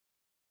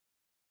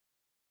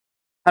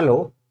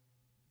Hello,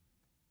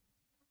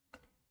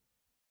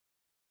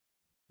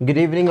 good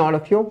evening, all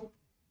of you.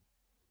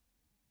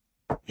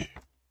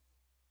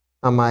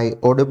 Am I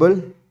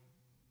audible?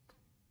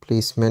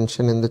 Please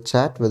mention in the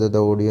chat whether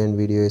the audio and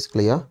video is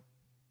clear.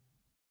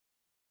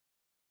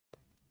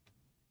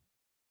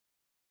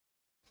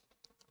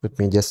 Let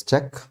me just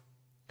check.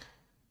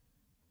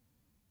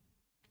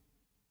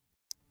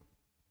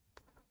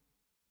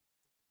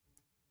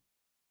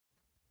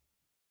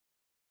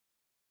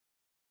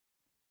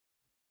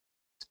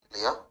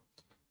 Clear?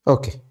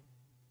 Okay,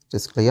 it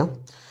is clear.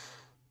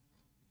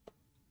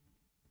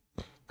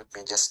 Let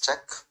me just check.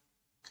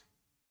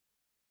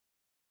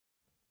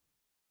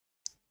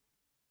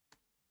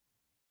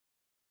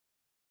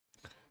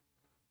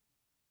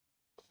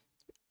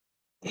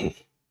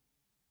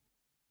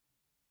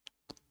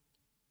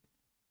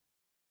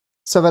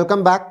 So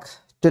welcome back.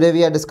 Today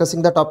we are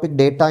discussing the topic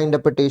data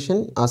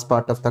interpretation as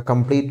part of the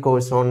complete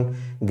course on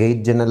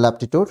GATE General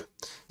Aptitude.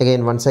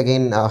 Once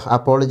again,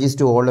 apologies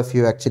to all of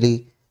you.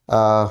 Actually,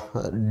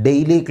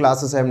 daily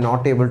classes I am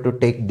not able to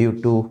take due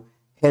to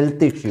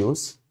health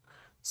issues.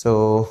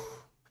 So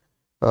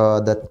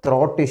the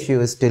throat issue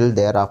is still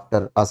there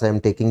after, as I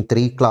am taking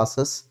 3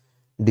 classes.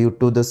 Due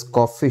to this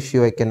cough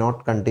issue, I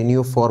cannot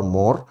continue for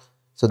more.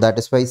 So that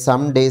is why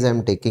some days I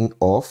am taking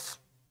off.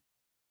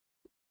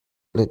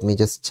 Let me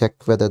just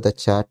check whether the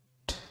chat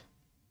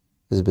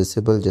is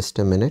visible. Just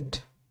a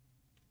minute.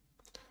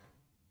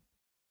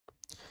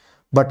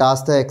 But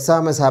as the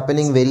exam is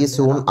happening very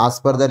soon as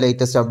per the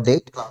latest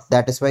update,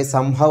 that is why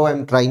somehow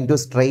I'm trying to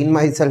strain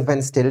myself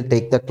and still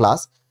take the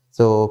class.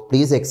 So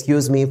please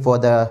excuse me for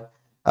the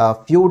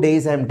few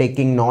days I'm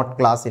taking not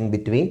class in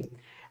between.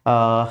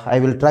 I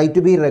will try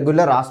to be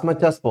regular as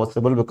much as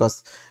possible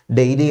because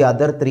daily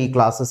other 3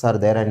 classes are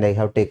there and I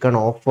have taken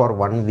off for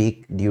 1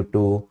 week due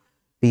to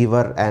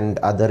fever and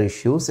other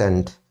issues,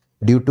 and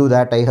due to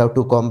that I have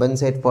to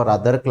compensate for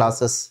other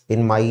classes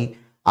in my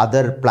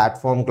other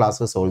platform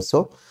classes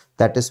also.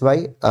 That is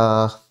why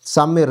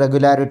some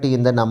irregularity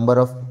in the number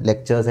of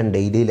lectures and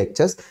daily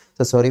lectures.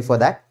 So sorry for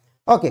that.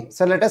 Okay,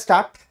 so let us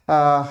start.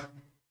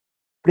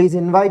 Please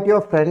invite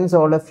your friends,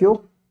 all of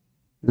you.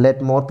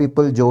 Let more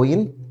people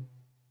join.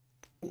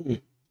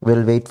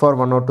 We'll wait for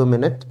 1 or 2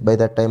 minutes. By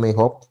that time, I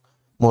hope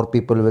more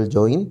people will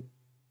join.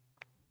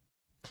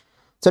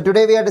 So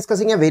today we are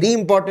discussing a very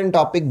important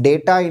topic,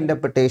 data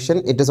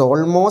interpretation. It is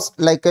almost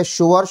like a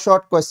sure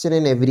shot question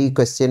in every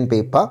question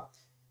paper.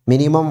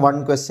 Minimum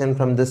 1 question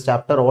from this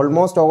chapter.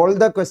 Almost all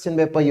the question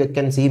paper you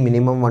can see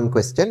minimum 1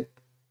 question.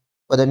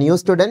 For the new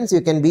students, you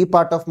can be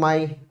part of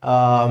my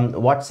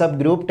WhatsApp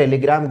group,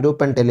 Telegram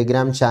group and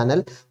Telegram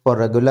channel for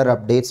regular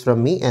updates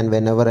from me, and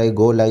whenever I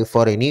go live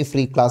for any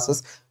free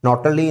classes,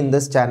 not only in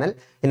this channel,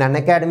 in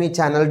Unacademy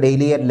channel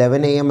daily at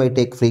 11 AM I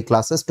take free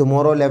classes.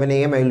 Tomorrow 11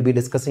 AM I will be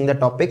discussing the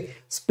topic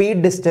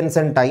speed, distance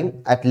and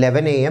time at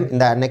 11 AM in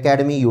the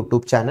Unacademy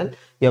YouTube channel.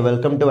 You are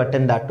welcome to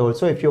attend that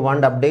also. If you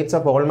want updates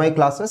of all my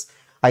classes,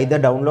 either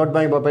download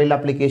my mobile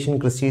application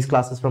Christy's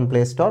classes from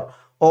Play Store,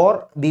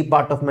 or be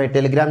part of my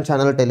Telegram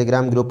channel,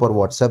 Telegram group or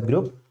WhatsApp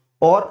group,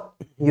 or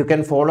you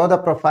can follow the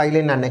profile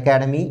in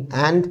Unacademy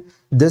and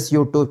this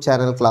YouTube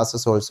channel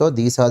classes also.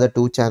 These are the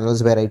 2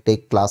 channels where I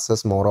take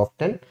classes more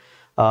often.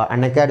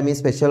 Unacademy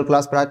special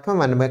class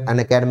platform and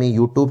Unacademy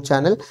YouTube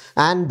channel,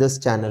 and this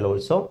channel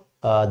also,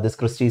 this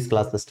Christy's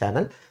classes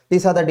channel.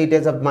 These are the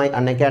details of my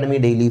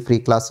Unacademy daily free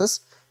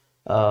classes.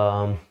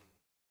 And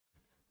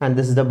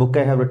this is the book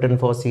I have written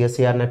for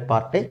CSIR-NET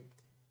Part A.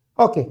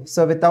 Okay,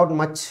 so without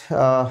much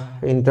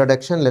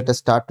introduction, let us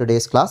start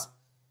today's class.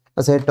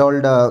 As I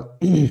told,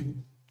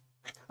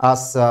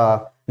 as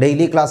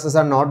daily classes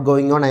are not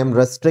going on, I am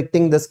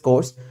restricting this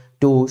course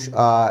to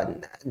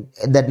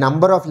the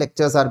number of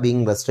lectures are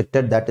being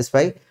restricted. That is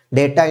why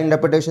data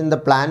interpretation, the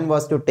plan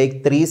was to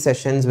take 3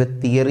 sessions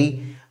with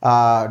theory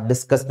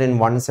discussed in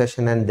 1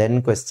 session and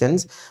then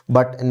questions,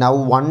 but now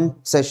 1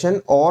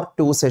 session or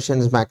 2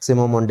 sessions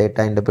maximum on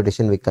data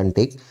interpretation we can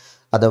take.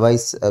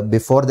 Otherwise,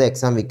 before the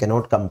exam, we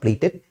cannot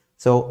complete it.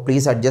 So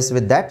please adjust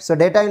with that. So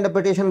data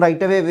interpretation, right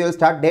away we will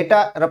start.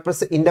 Data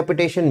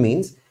interpretation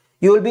means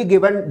you will be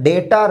given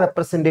data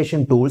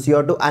representation tools. You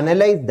have to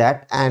analyze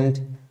that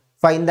and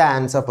find the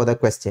answer for the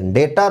question.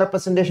 Data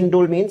representation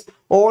tool means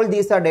all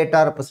these are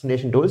data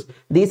representation tools.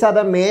 These are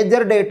the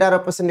major data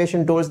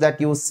representation tools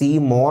that you see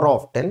more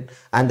often.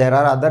 And there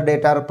are other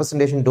data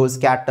representation tools,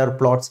 scatter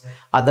plots.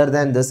 Other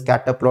than this,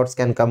 scatter plots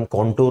can come,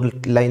 contour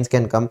lines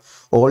can come.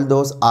 All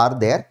those are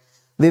there.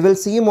 We will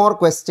see more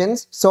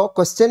questions. So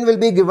question will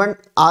be given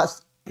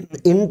as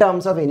in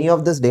terms of any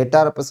of this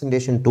data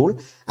representation tool,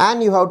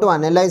 and you have to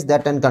analyze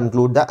that and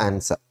conclude the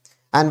answer.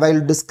 And while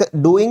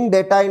doing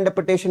data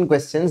interpretation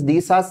questions,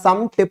 these are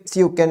some tips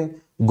you can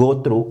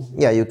go through.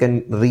 Yeah, you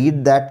can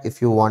read that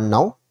if you want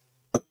now.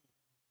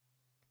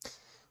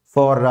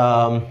 For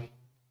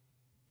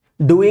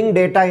doing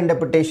data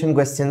interpretation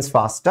questions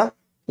faster,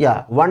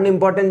 yeah, one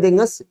important thing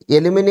is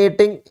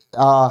eliminating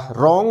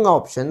wrong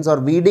options or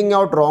weeding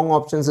out wrong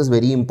options is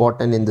very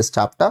important in this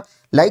chapter.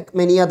 Like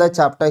many other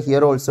chapter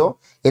here also,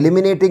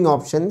 eliminating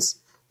options,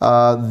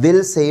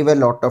 will save a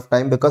lot of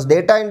time, because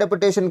data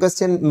interpretation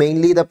question,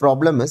 mainly the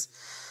problem is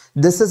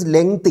this is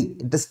lengthy,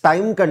 it is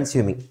time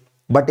consuming,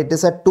 but it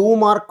is a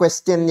 2-mark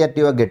question that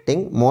you are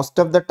getting. Most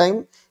of the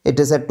time it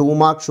is a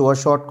 2-mark sure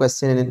shot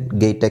question in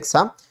GATE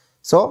exam.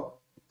 So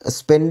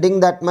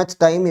spending that much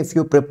time, if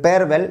you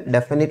prepare well,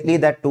 definitely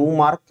that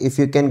 2-mark, if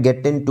you can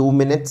get in 2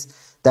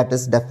 minutes, that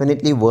is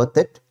definitely worth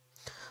it.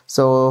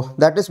 So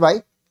that is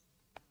why,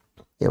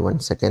 yeah,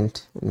 1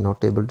 second, I'm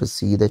not able to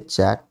see the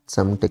chat,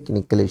 some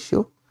technical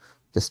issue,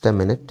 just a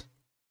minute.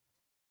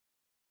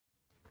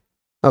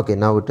 Okay,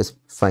 now it is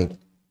fine.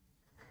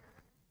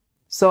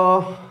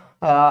 So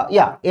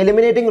yeah,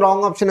 eliminating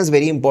wrong option is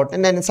very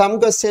important, and in some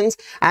questions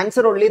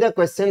answer only the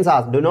questions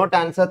asked. Do not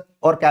answer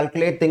or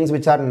calculate things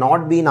which are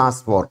not being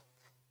asked for.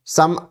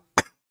 Some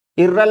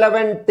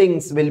irrelevant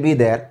things will be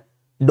there.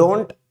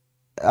 Don't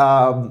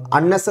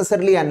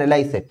unnecessarily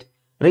analyze it.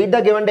 Read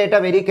the given data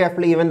very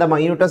carefully. Even the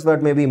minutest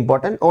word may be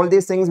important. All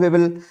these things we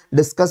will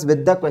discuss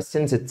with the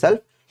questions itself.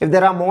 If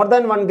there are more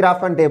than one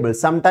graph and table,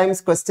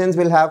 sometimes questions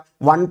will have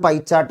one pie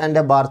chart and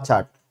a bar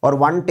chart, or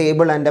one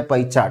table and a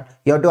pie chart.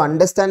 You have to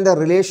understand the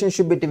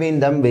relationship between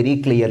them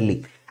very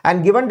clearly.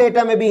 And given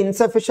data may be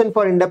insufficient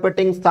for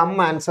interpreting some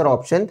answer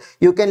option,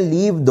 you can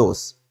leave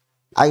those.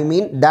 I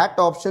mean that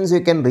options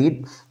you can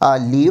leave.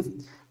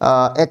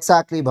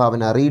 Exactly,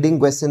 Bhavana. Reading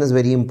question is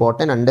very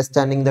important.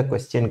 Understanding the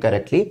question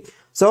correctly.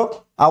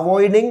 So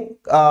avoiding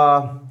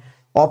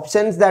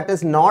options that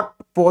is not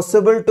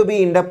possible to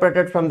be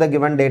interpreted from the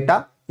given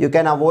data, you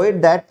can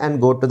avoid that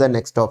and go to the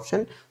next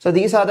option. So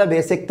these are the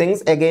basic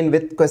things. Again,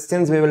 with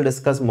questions we will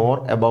discuss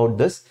more about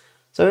this.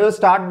 So we will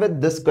start with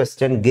this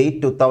question,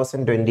 GATE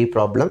 2020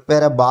 problem,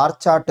 where a bar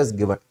chart is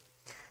given.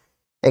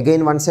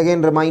 Again, once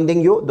again reminding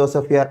you, those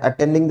of you are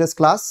attending this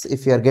class,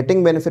 if you are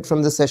getting benefit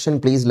from this session,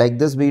 please like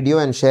this video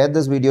and share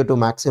this video to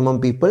maximum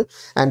people.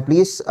 And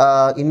please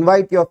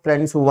invite your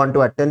friends who want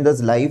to attend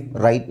this live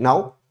right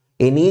now.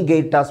 Any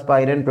GATE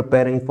aspirant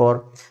preparing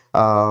for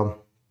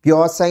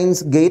pure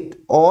science GATE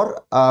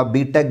or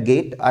B.Tech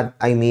GATE,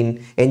 I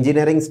mean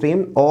engineering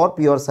stream or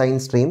pure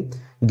science stream,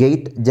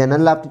 GATE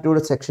General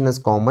Aptitude section is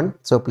common.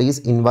 So please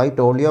invite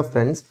all your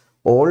friends,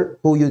 all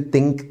who you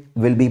think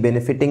will be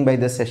benefiting by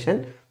this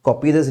session.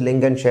 Copy this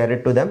link and share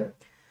it to them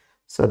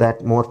so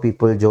that more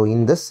people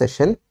join this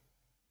session.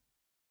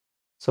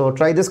 So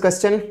try this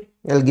question.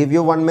 I'll give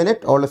you 1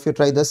 minute. All of you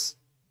try this.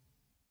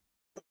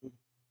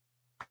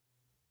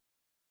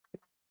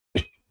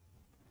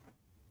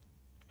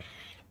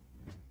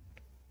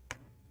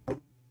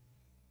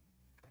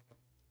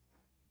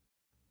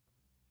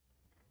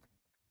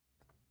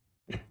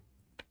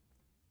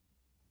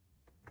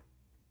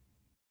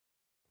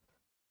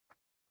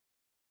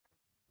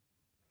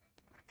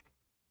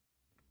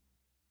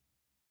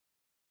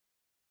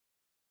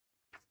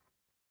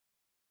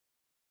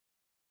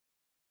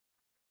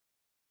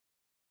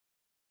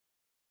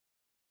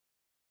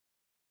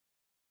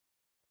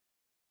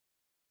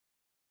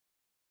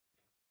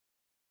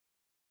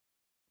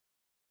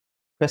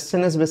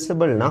 Question is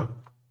visible now.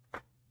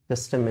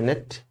 Just a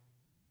minute.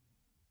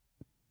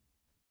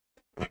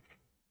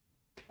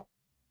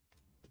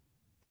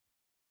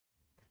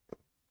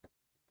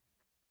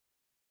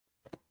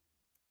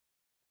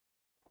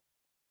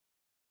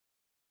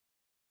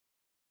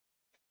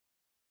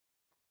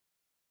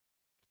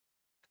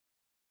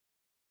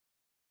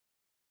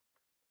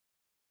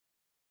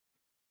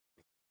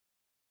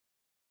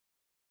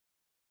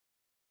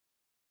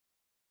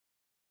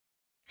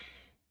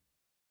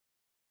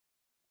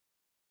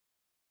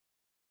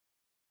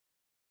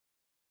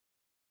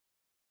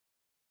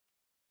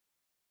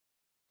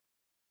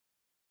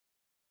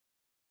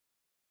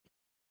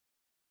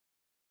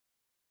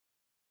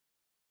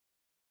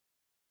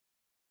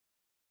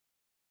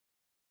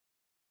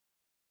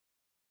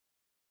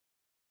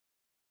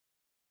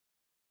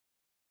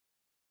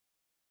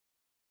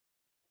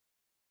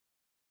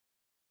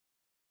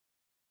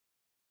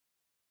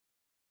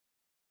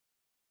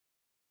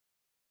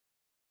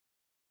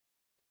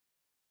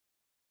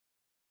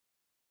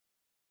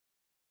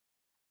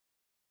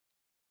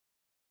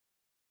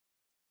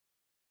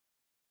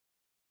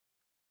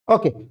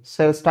 Okay,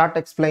 so I'll start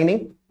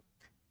explaining.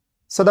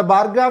 So the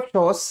bar graph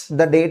shows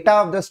the data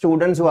of the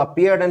students who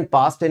appeared and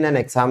passed in an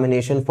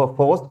examination for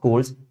 4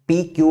 schools,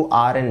 P, Q,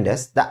 R and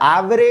S, the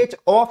average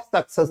of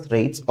success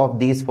rates of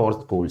these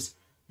 4 schools.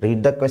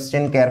 Read the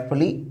question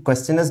carefully.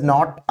 Question is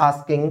not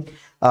asking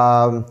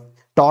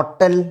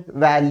total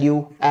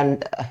value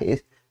and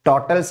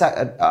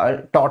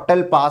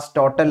total passed,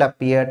 total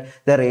appeared,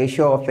 the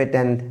ratio of it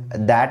and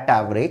that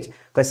average.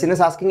 Question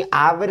is asking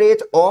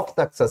average of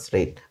success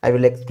rate. I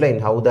will explain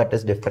how that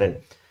is different.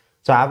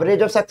 So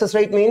average of success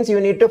rate means you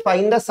need to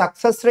find the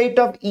success rate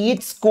of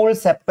each school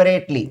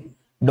separately.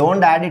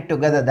 Don't add it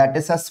together. That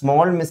is a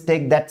small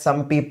mistake that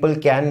some people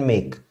can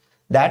make.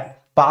 That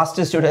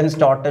passed students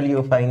total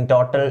you find,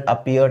 total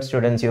appeared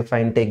students you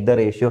find, take the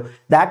ratio.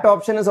 That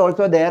option is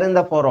also there in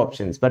the 4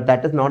 options, but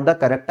that is not the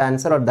correct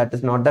answer, or that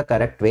is not the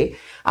correct way.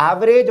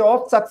 Average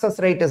of success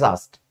rate is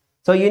asked.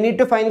 So you need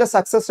to find the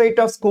success rate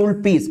of school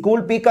P.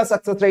 School P ka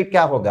success rate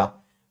kya hoga?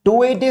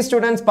 280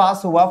 students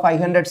pass हुआ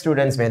 500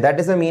 students में. That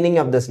is the meaning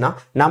of this now.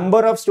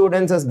 Number of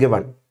students is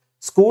given.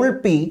 School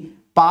P,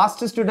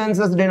 passed students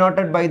is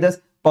denoted by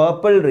this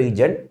purple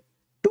region.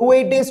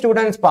 280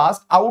 students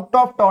passed, out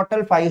of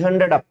total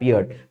 500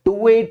 appeared.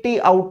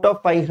 280 out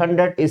of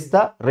 500 is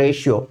the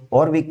ratio,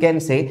 or we can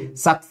say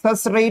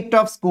success rate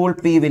of school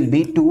P will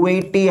be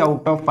 280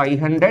 out of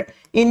 500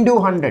 into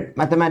 100.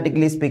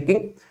 Mathematically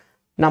speaking,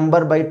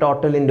 number by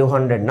total into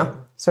 100 na.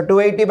 So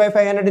 280 by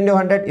 500 into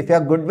 100. If you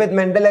are good with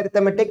mental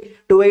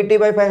arithmetic, 280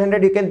 by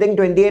 500, you can think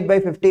 28 by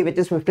 50, which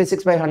is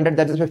 56 by 100,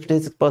 that is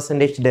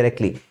 56%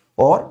 directly.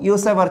 Or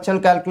use a virtual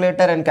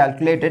calculator and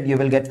calculate it, you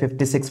will get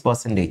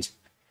 56%.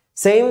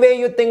 Same way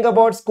you think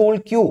about school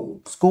Q.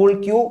 School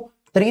Q,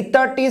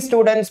 330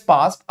 students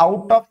passed,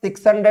 out of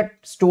 600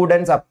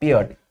 students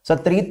appeared. So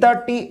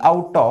 330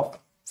 out of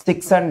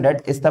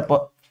 600 is the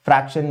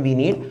fraction we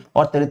need,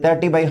 or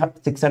 330 by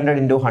 600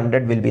 into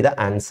 100 will be the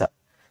answer.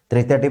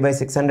 330 by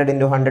 600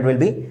 into 100 will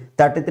be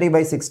 33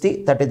 by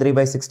 60. 33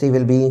 by 60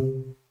 will be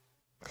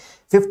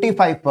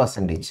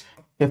 55%.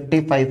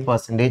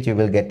 55% you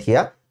will get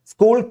here.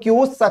 School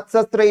Q's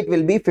success rate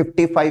will be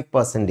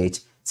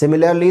 55%.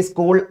 Similarly,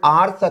 school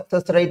R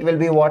success rate will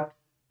be what?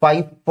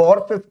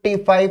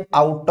 455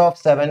 out of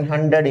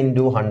 700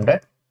 into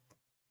 100.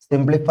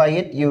 Simplify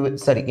it,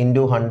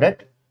 into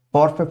 100.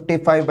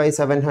 455 by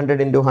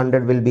 700 into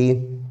 100 will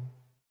be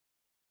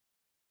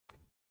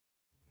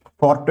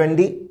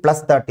 420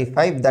 plus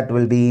 35, that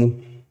will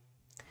be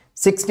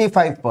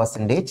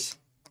 65%.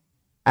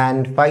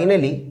 And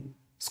finally,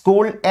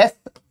 school S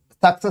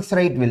success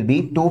rate will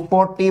be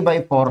 240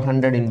 by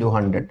 400 into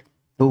 100.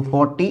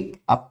 240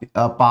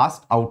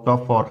 passed out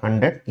of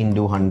 400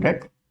 into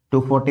 100.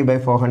 240 by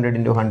 400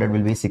 into 100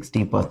 will be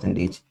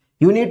 60%.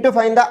 You need to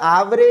find the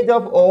average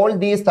of all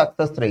these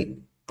success rate.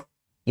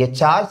 ये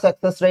 4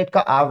 success rate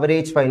का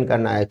average find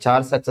करना है.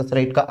 4 success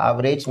rate का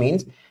average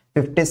means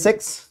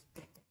 56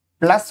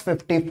 plus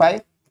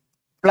 55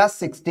 plus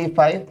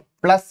 65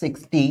 plus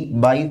 60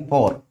 by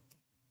 4.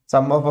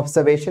 Sum of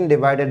observation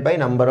divided by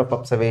number of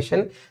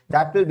observation.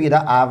 That will be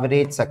the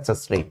average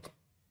success rate.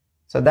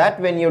 So that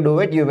when you do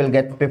it, you will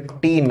get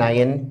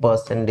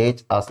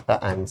 59% as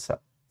the answer.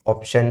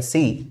 Option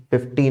C,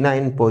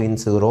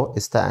 59.0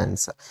 is the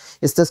answer.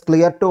 Is this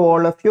clear to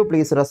all of you?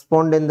 Please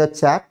respond in the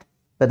chat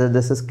whether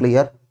this is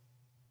clear.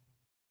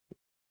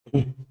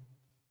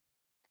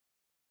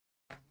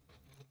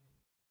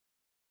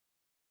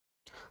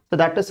 So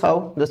that is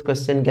how this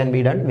question can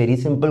be done. Very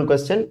simple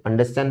question.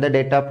 Understand the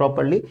data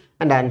properly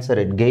and answer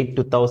it. GATE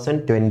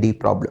 2020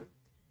 problem.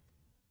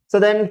 So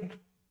then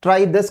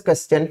try this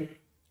question.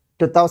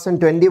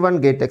 2021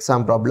 GATE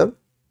exam problem.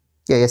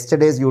 Yeah,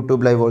 yesterday's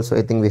YouTube live also,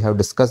 I think we have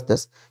discussed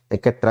this.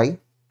 Take a try.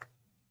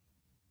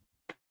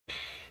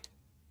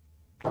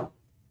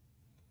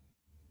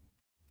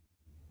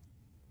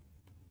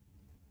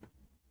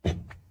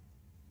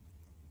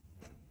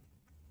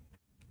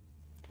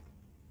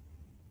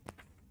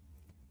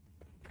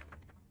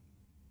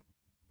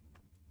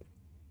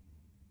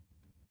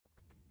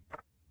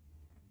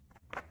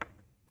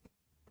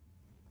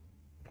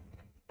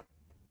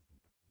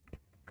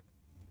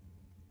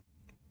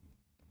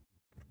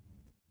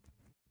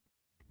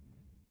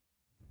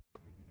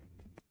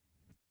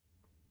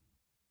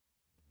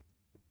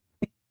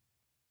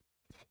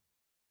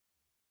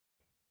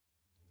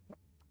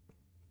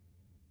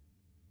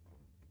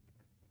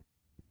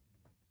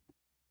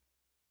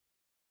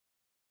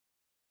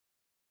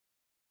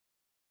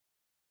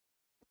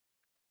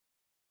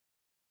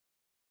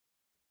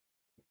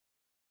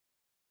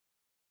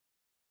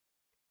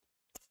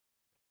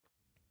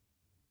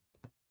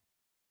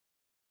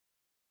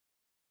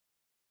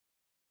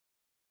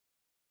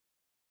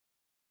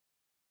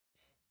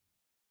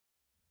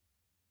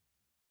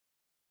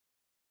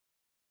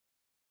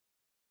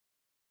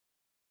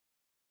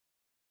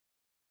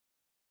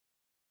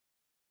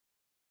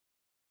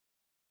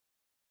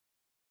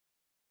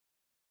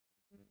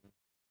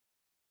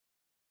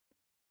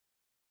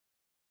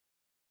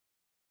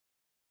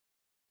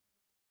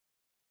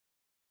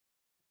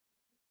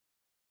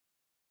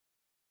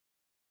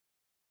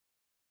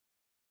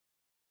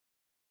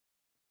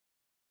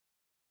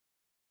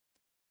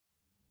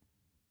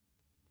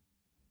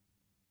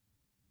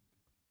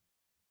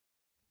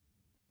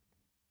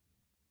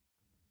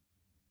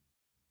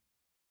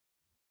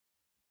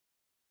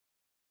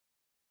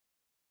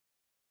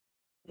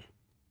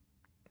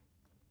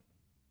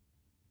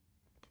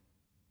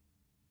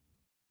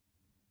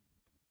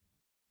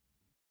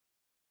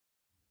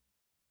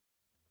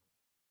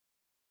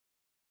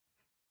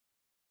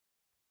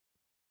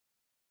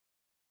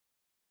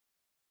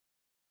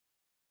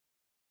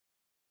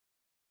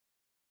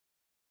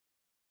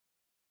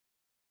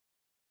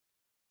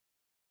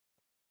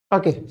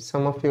 Okay,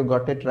 some of you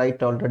got it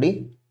right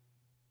already.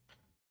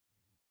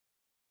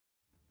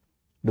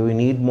 Do you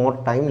need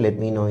more time? Let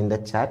me know in the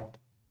chat.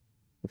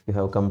 If you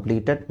have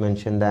completed,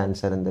 mention the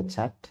answer in the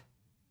chat.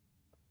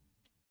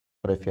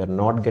 Or if you are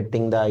not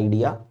getting the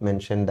idea,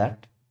 mention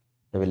that.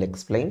 I will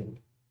explain.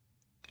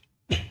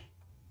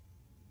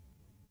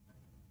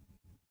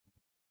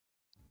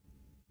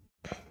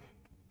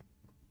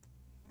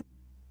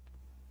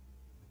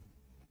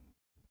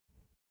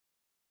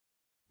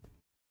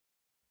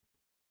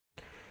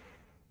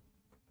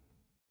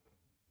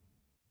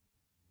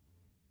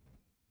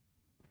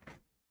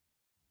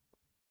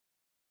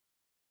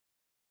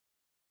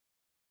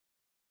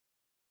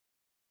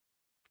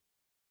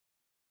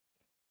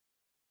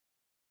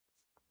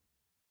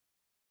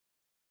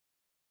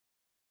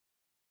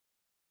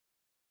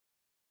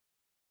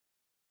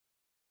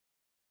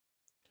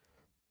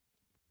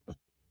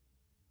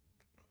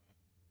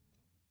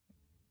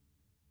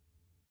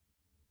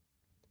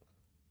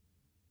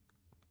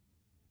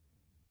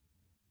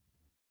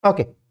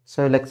 Okay,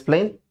 so I'll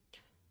explain.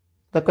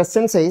 The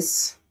question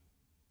says,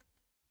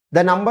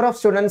 the number of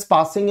students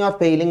passing or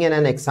failing in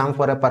an exam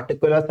for a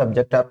particular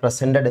subject are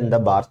presented in the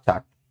bar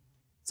chart.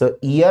 So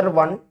year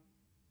 1,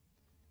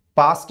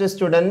 passed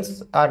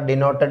students are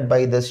denoted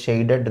by this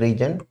shaded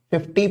region.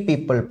 50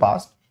 people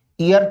passed.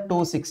 Year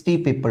 2, 60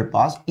 people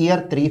passed.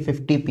 Year 3,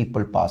 50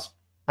 people passed.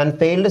 And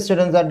failed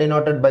students are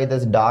denoted by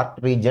this dark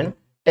region.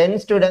 10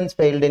 students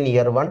failed in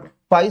year 1.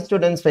 5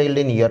 students failed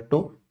in year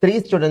 2. 3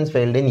 students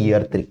failed in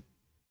year 3.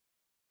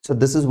 So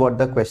this is what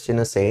the question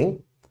is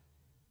saying.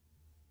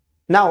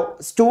 Now,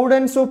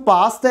 students who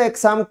pass the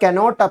exam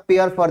cannot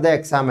appear for the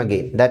exam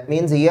again. That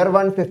means year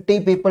 1,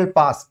 50 people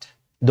passed.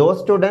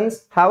 Those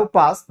students have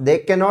passed. They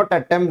cannot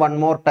attempt one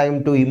more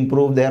time to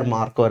improve their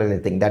mark or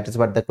anything. That is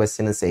what the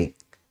question is saying.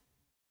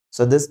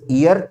 So this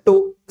year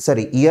 2,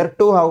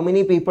 how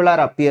many people are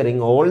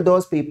appearing? All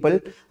those people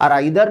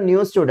are either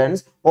new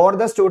students or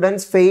the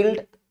students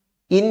failed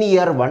in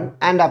year 1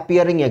 and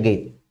appearing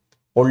again.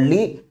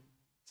 Only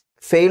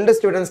failed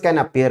students can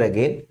appear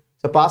again.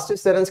 So passed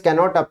students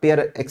cannot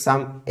appear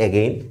exam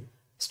again.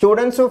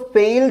 Students who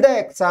failed the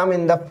exam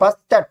in the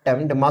first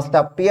attempt must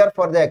appear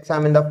for the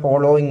exam in the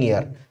following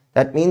year.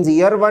 That means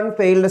year 1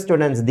 failed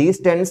students, these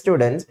 10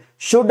 students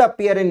should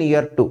appear in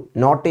year 2,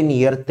 not in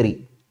year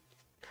 3.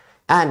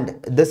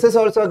 And this is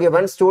also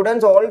given,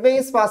 students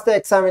always pass the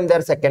exam in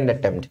their second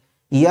attempt.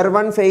 Year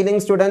 1 failing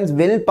students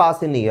will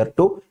pass in year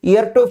 2.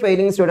 Year 2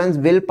 failing students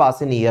will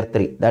pass in year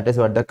 3. That is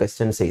what the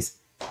question says.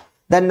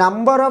 The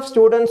number of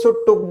students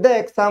who took the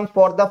exam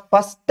for the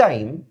first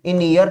time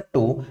in year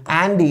 2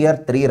 and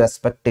year 3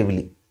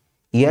 respectively.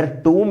 Year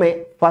 2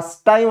 में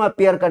first time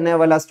appear करने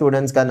वाला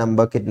students का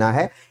number कितना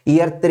है?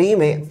 Year 3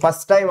 में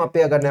first time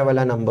appear करने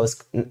वाला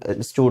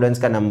students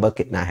का number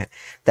कितना है?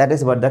 That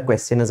is what the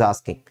question is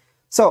asking.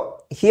 So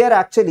here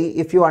actually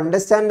if you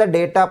understand the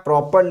data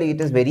properly,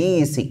 it is very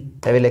easy.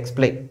 I will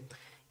explain.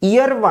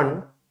 Year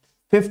 1,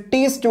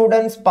 50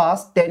 students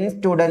passed, 10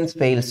 students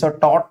failed. So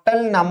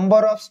total number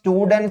of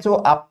students who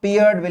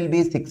appeared will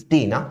be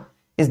 60. Na?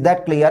 Is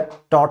that clear?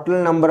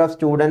 Total number of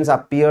students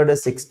appeared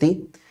is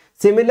 60.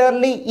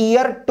 Similarly,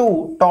 year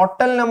 2,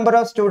 total number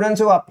of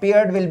students who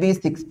appeared will be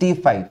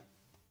 65.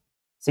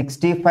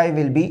 65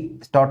 will be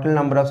total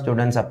number of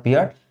students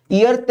appeared.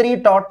 Year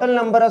 3, total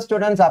number of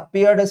students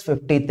appeared is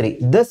 53.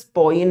 This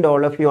point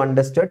all of you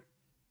understood?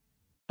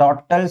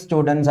 Total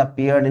students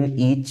appeared in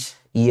each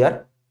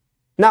year.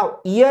 Now,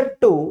 year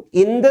 2,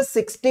 in the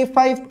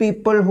 65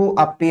 people who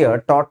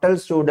appeared, total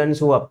students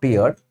who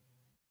appeared,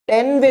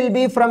 10 will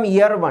be from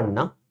year 1,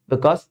 na?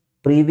 Because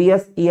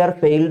previous year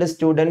failed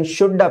students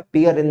should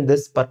appear in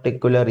this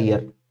particular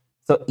year.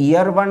 So,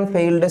 year 1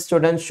 failed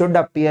students should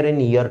appear in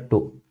year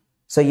 2.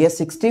 So, yes,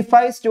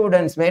 65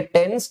 students made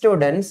 10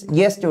 students,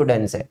 yes,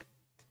 students said.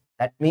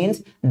 That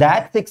means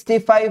that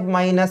 65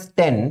 minus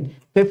 10,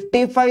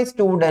 55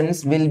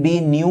 students will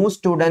be new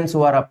students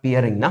who are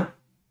appearing, na?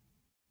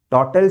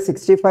 Total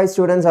 65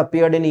 students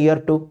appeared in year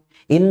 2.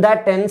 In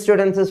that 10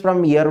 students is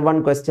from year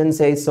 1, question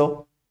says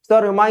so.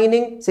 So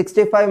remaining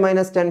 65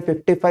 minus 10,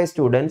 55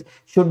 students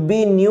should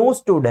be new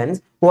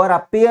students who are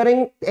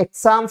appearing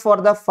exam for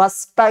the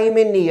first time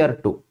in year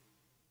 2.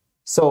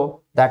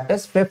 So that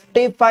is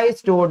 55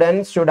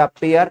 students should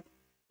appear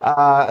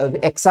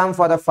exam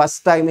for the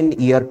first time in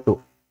year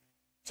 2.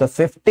 So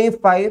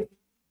 55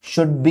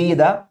 should be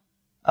the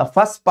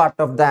first part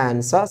of the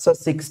answer. So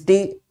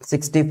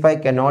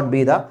 65 cannot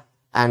be the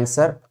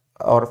answer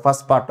or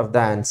first part of the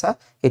answer.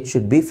 It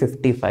should be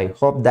 55.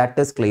 Hope that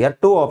is clear.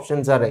 Two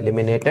options are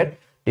eliminated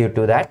due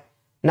to that.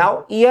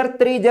 Now year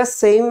 3 just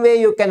same way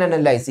you can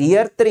analyze.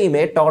 Year 3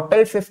 में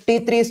total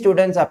 53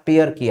 students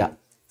appear किया.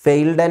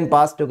 Failed and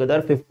passed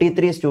together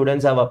 53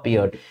 students have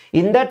appeared.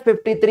 In that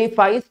 53,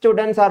 5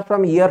 students are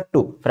from year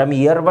 2. From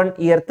year 1,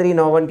 year 3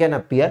 no one can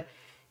appear.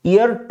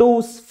 Year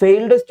 2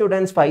 failed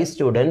students, 5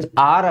 students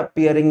are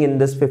appearing in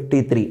this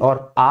 53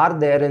 or are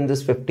there in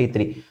this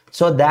 53.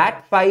 So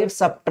that 5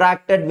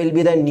 subtracted will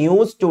be the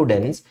new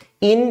students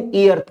in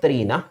year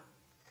 3. Na?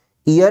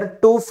 Year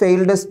 2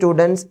 failed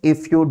students,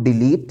 if you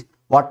delete,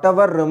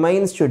 whatever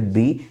remains should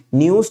be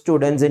new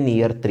students in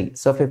year 3.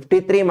 So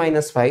 53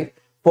 minus 5,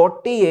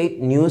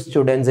 48 new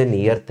students in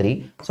year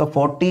 3. So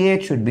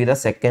 48 should be the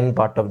second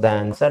part of the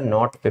answer,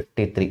 not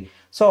 53.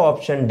 So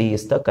option D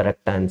is the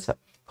correct answer.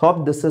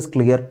 Hope this is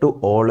clear to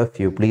all of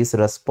you. Please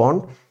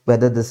respond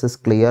whether this is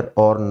clear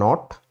or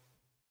not.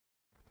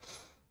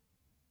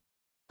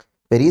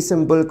 Very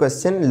simple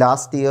question.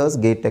 Last year's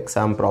GATE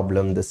exam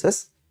problem. This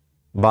is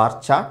bar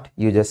chart.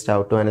 You just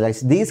have to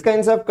analyze. These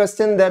kinds of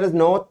questions, there is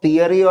no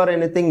theory or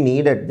anything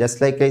needed.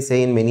 Just like I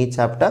say in many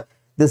chapters,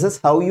 this is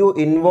how you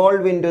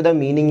involve into the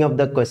meaning of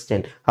the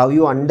question. How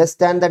you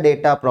understand the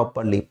data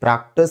properly.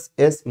 Practice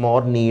is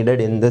more needed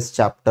in this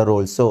chapter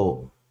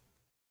also.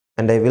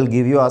 And I will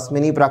give you as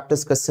many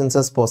practice questions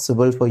as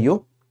possible for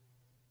you.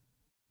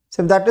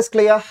 So if that is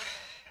clear,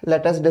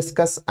 let us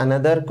discuss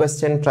another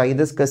question. Try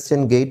this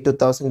question, GATE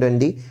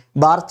 2020.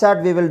 Bar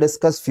chart we will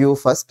discuss few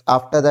first.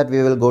 After that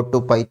we will go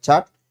to pie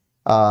chart,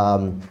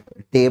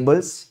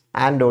 tables,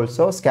 and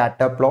also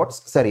scatter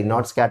plots, sorry,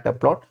 not scatter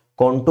plot,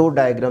 contour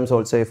diagrams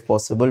also if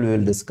possible we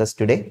will discuss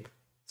today.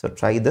 So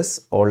try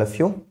this, all of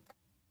you.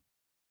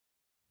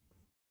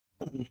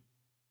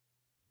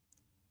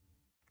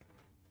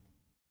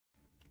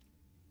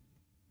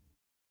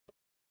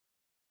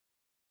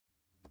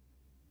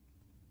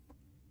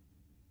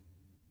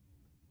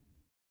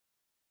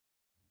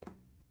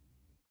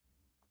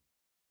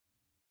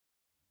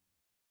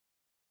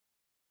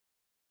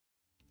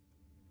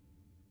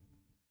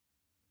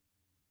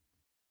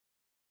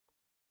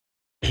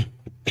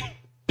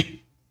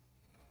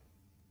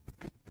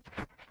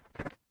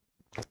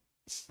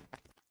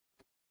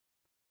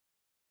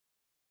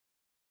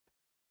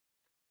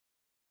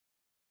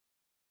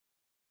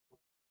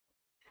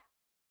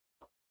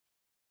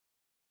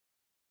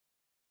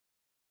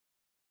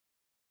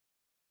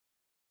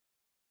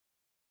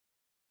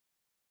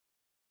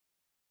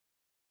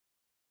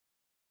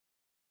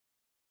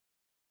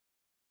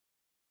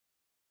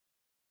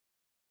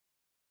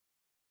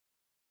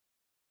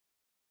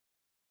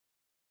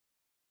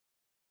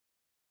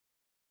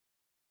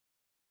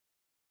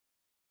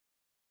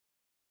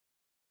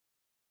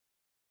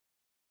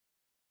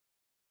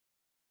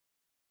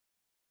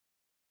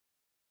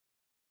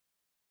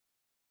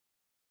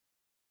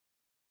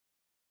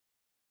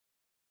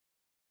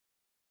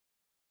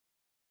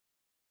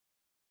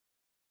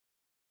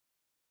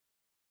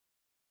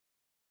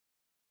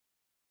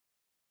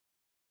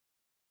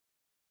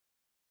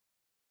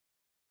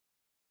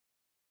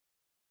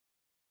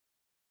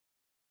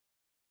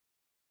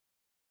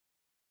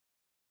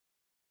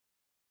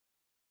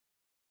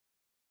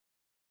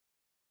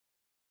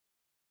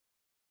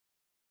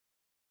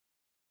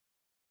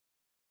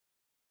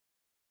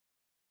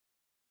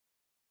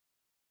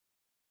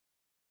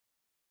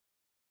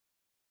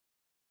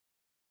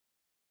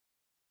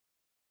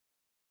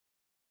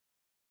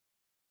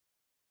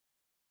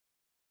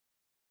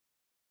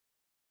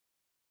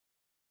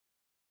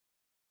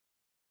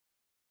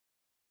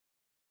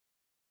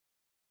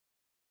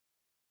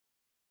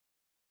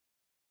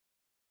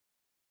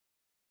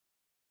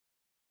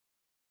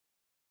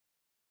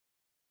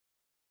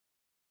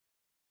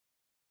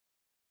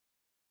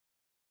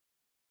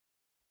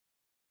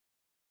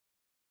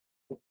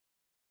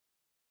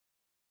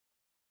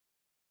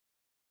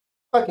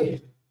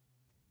 Okay,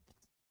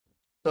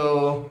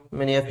 so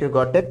many of you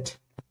got it.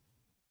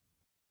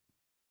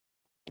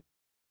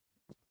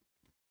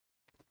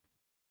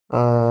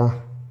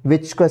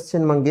 Which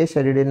question, Mangesh?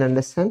 I didn't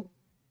understand.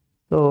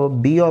 So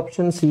B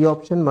option, C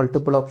option,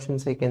 multiple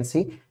options I can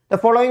see. The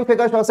following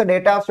figure shows the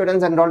data of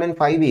students enrolled in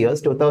 5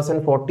 years,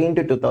 2014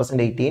 to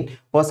 2018,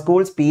 for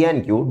schools P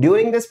and Q.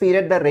 During this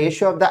period, the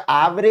ratio of the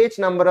average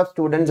number of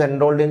students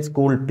enrolled in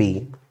school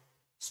P,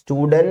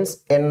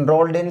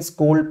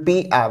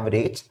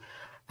 average,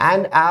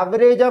 and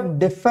average of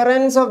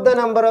difference of the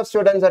number of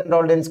students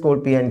enrolled in school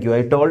P and Q.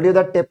 I told you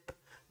the tip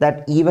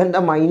that even the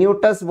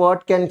minutest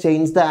word can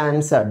change the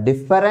answer.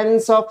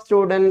 Difference of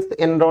students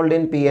enrolled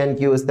in P and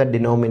Q is the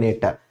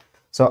denominator.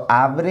 So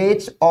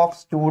average of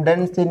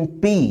students in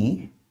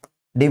P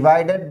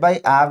divided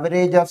by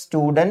average of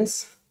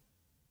students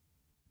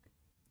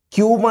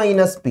Q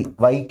minus P.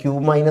 Why Q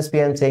minus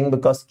P? I am saying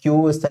because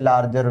Q is the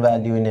larger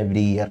value in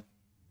every year.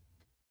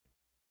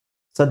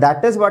 So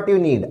that is what you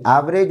need.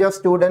 Average of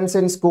students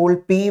in school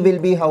P will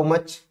be how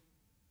much?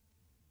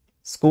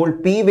 School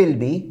P will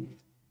be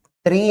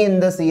 3 in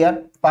this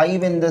year,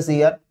 5 in this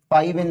year,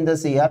 5 in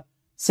this year,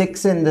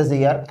 6 in this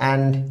year,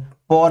 and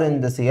 4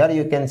 in this year.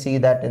 You can see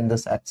that in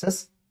this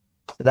axis.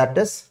 So that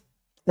is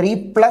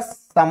 3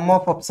 plus sum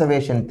of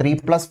observation, 3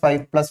 plus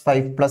 5 plus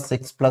 5 plus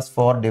 6 plus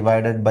 4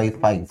 divided by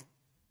 5,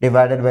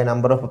 divided by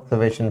number of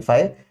observation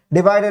 5,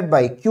 divided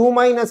by Q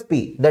minus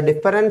P, the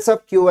difference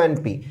of Q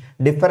and P.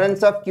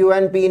 Difference of Q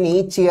and P in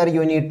each year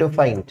you need to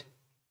find.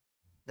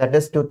 That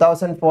is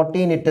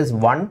 2014 it is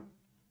 1,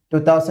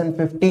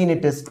 2015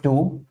 it is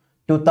 2,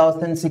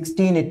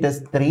 2016 it is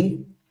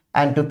 3,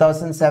 and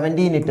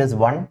 2017 it is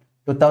 1,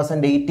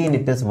 2018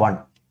 it is 1.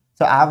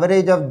 So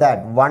average of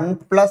that 1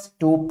 plus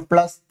 2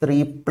 plus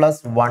 3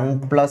 plus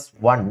 1 plus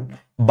 1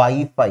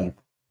 by 5.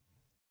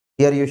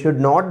 Here you should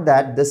note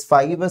that this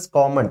 5 is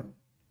common.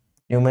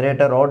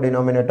 Numerator or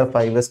denominator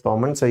 5 is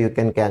common, so you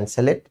can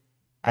cancel it.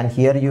 And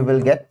here you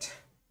will get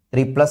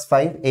 3 plus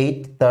 5,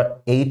 8,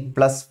 8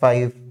 plus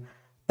 5,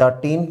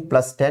 13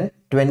 plus 10,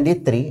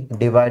 23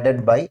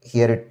 divided by,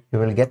 here you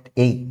will get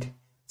 8.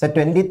 So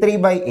 23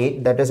 by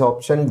 8, that is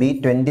option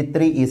B,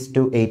 23 is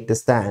to 8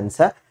 is the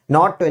answer,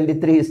 not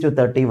 23 is to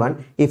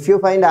 31. If you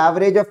find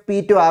average of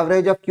P to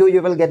average of Q,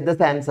 you will get this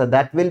answer.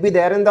 That will be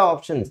there in the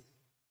options,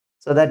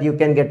 so that you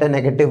can get a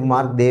negative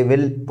mark. They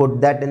will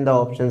put that in the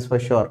options for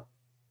sure.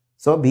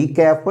 So be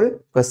careful.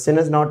 Question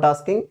is not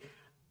asking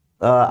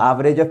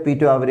average of P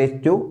to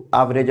average to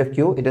average of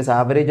Q. It is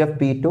average of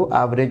P to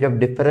average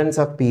of difference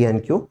of P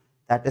and Q.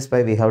 That is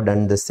why we have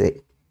done this way.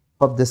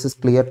 Hope this is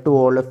clear to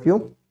all of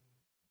you.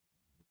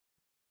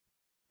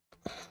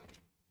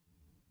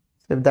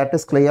 If that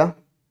is clear,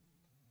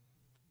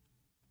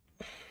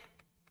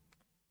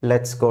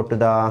 let's go to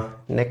the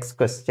next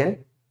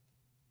question.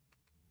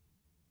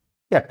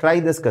 Yeah, try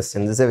this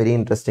question. This is a very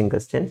interesting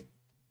question.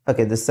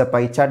 Okay, this is a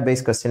pie chart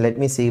based question. Let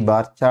me see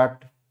bar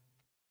chart.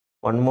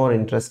 One more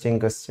interesting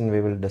question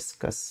we will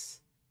discuss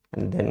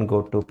and then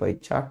go to pie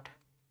chart.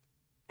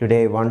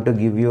 Today I want to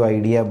give you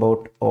idea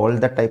about all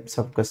the types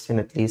of question,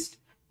 at least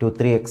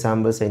 2-3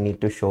 examples I need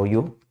to show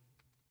you.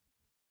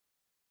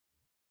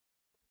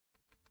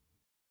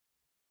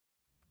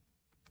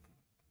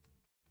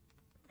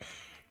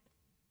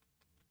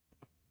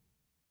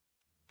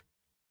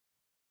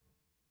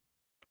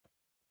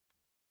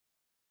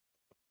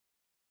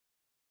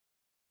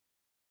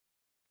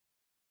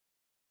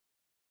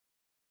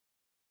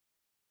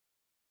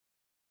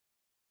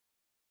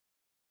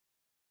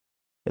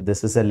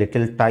 This is a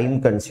little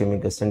time consuming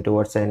question.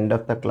 Towards the end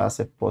of the class,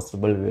 if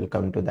possible, we will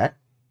come to that.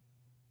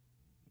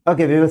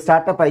 Okay, we will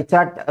start a pie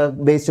chart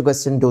based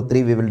question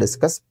 2-3 we will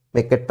discuss.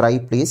 Make a try,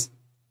 please,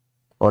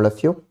 all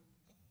of you.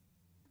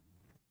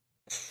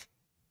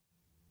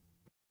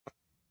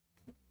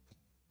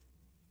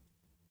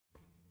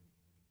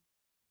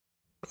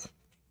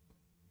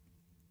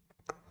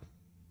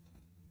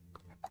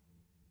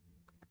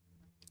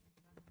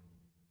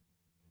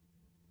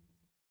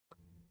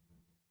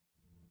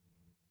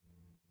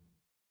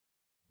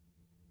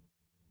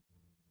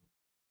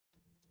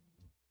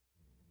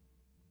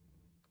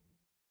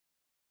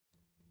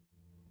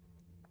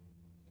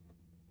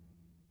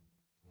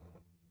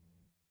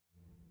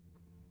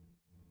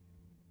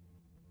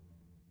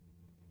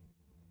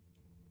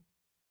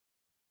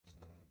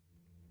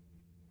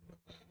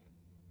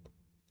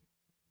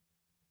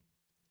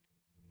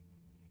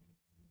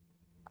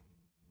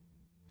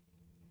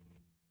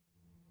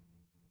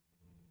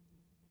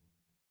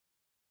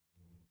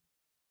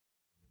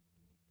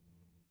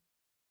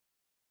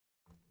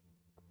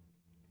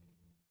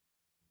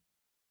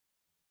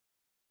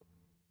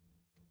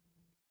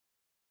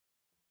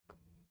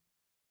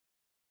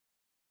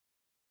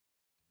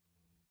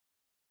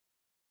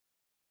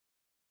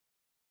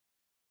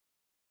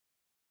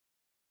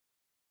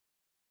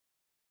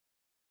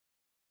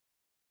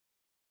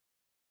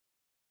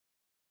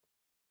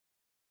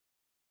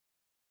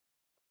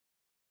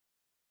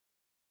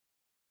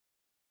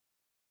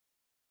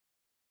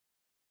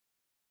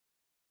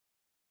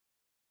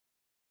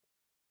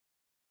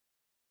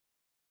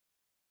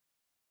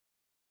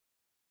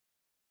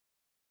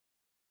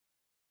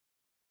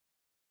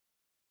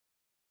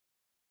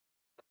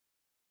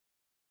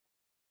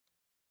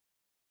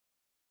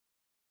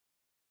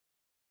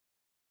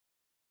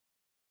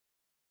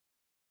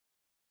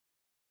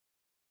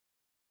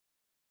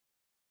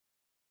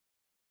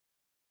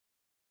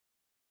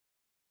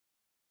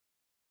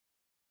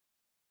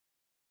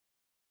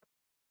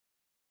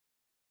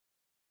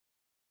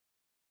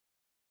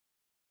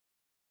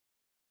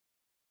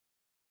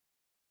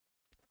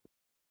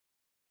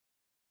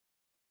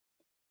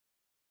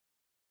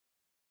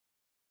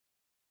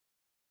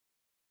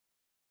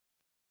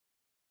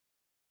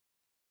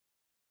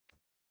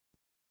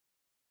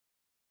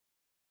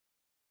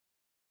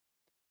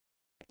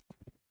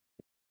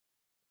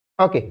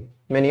 Okay,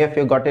 many of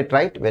you got it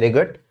right. Very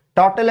good.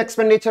 Total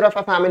expenditure of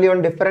a family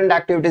on different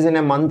activities in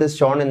a month is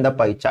shown in the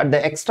pie chart.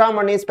 The extra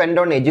money spent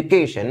on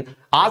education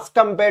as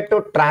compared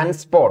to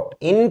transport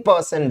in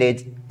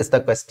percentage is the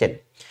question.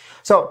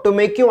 So to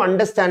make you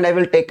understand, I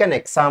will take an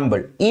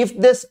example. If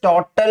this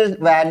total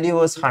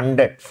value is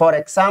 100, for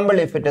example,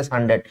 if it is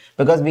 100,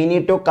 because we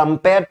need to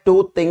compare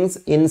two things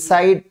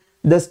inside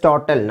this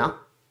total now.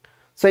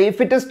 So if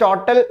it is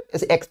total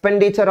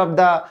expenditure of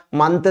the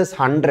month is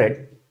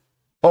 100,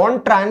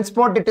 on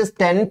transport it is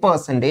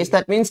 10%,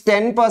 that means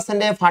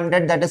 10% of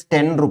 100, that is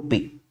 10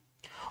 rupee.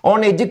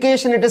 On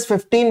education it is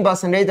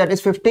 15%, that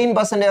is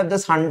 15% of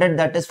this 100,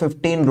 that is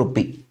 15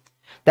 rupee.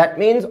 That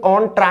means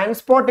on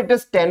transport it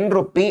is 10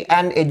 rupee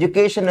and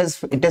education is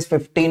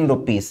 15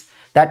 rupees.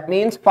 That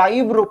means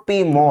 5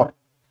 rupee more.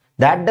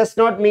 That does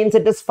not mean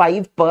it is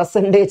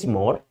 5%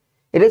 more.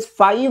 It is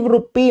 5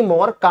 rupee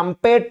more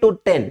compared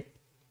to 10.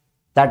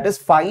 That is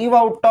 5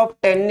 out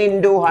of 10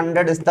 into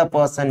 100 is the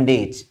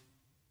percentage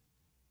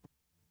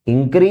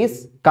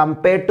increase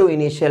compared to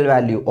initial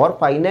value, or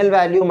final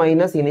value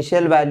minus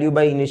initial value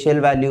by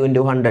initial value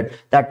into 100.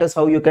 That is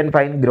how you can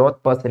find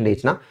growth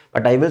percentage now.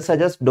 But I will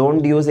suggest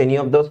don't use any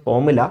of those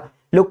formula.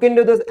 Look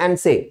into this and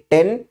say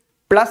 10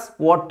 plus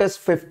what is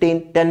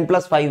 15? 10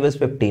 plus 5 is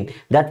 15.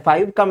 That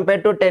 5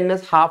 compared to 10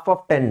 is half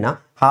of 10 now.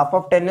 Half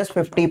of 10 is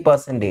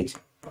 50%.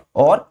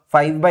 Or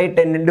 5 by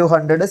 10 into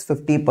 100 is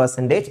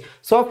 50%.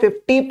 So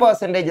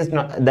 50% is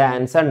not the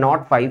answer,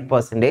 not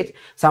 5%.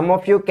 Some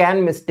of you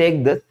can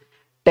mistake this.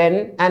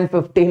 10 and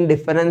 15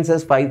 difference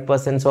is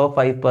 5%, so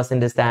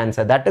 5% is the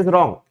answer. That is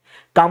wrong.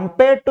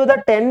 Compared to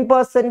the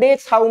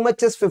 10%, how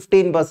much is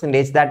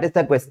 15%? That is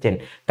the question.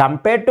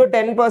 Compared to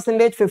 10%,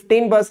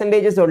 15%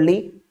 is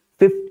only,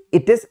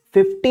 it is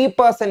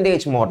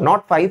 50% more,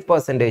 not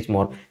 5%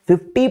 more,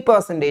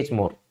 50%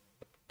 more.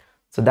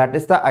 So that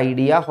is the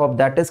idea. Hope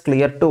that is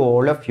clear to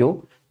all of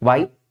you.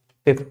 Why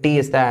 50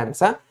 is the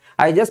answer.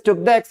 I just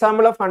took the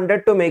example of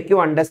 100 to make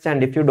you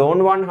understand. If you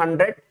don't want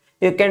 100,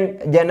 you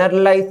can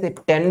generalize it.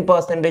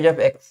 10% of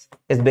x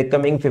is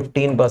becoming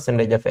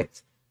 15% of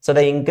x. So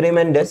the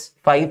increment is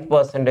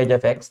 5%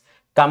 of x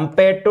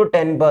compared to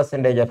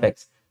 10% of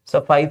x.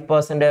 So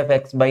 5% of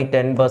x by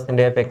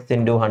 10% of x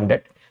into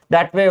 100.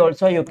 That way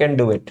also you can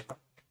do it.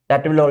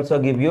 That will also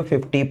give you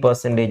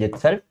 50%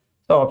 itself.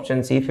 So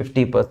option C,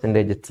 50%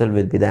 itself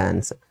will be the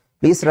answer.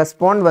 Please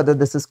respond whether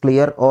this is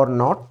clear or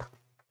not.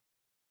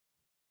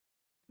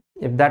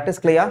 If that is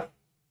clear,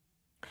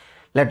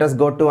 let us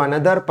go to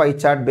another pie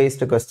chart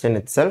based question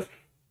itself.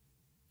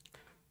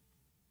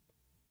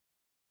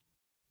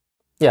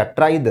 Yeah,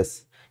 try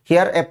this.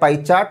 Here a pie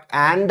chart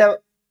and a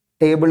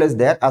table is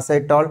there. As I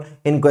told,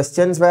 in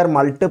questions where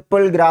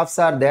multiple graphs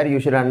are there, you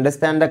should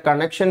understand the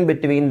connection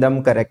between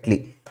them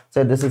correctly.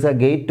 So this is a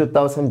GATE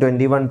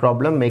 2021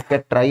 problem. Make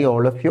a try,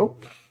 all of you.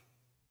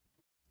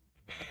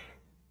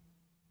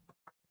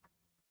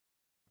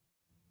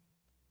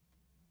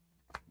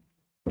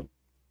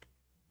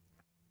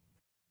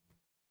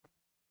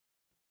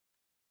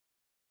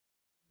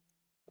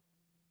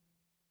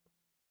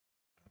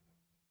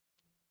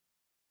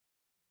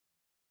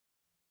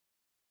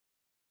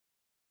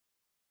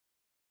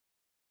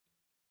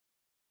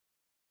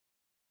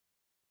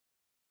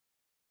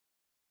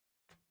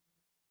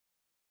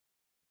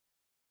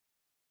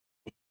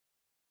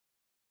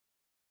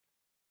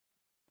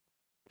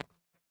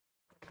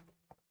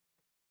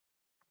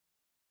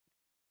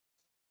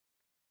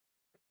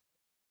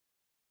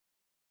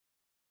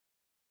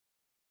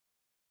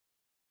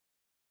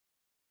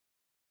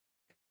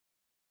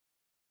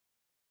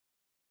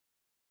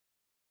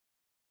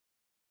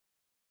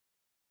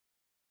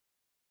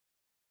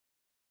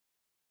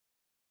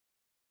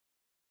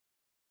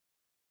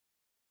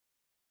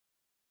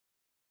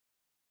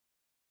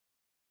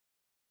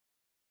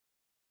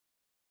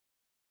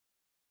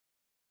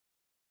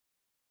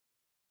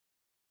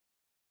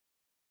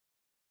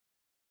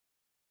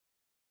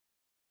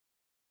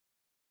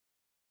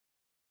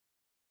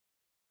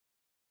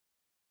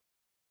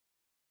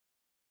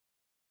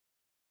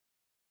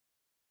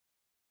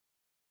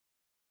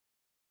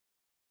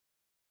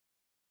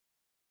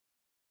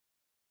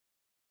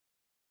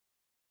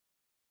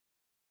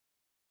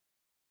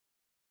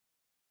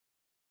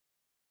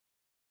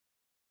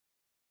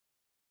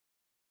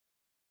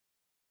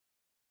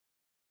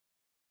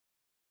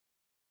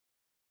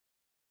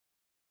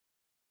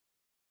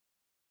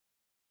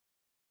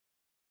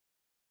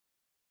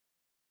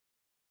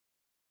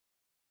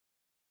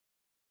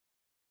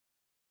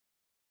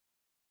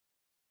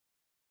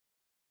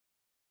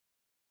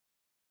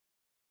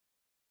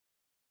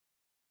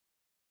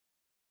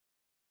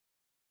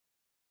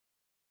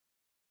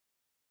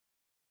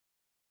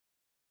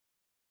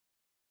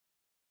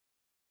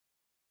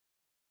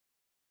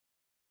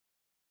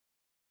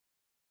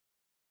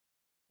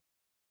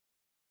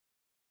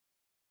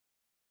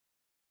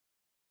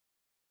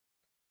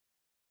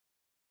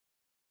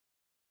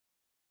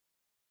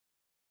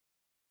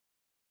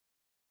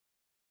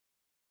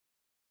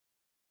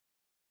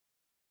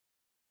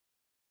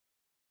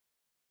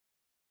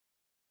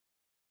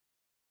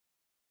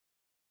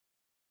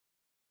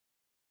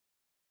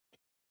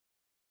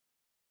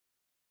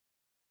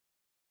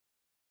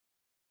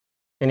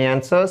 Any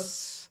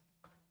answers?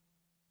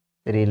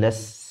 Very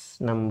less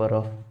number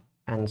of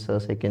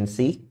answers I can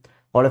see.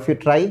 All of you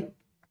try.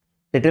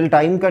 Little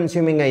time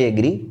consuming, I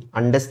agree.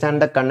 Understand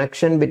the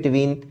connection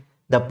between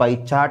the pie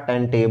chart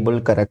and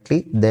table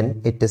correctly, then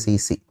it is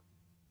easy.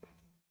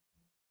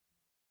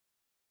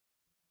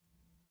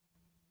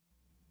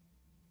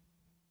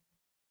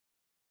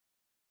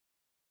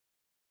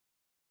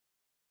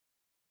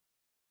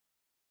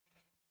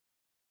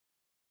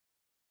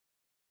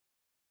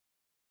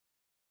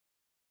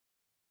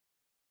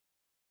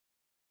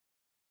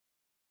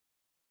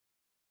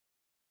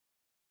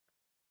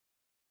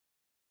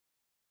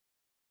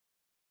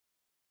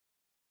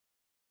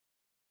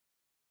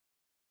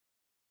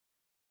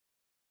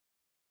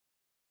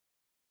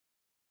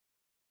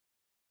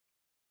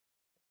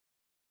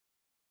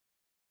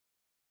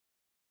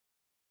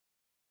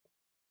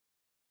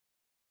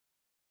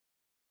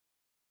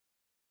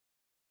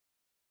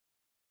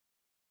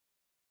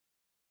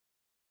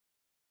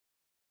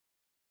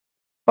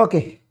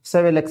 Okay, so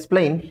I will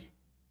explain.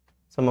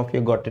 Some of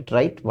you got it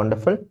right.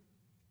 Wonderful.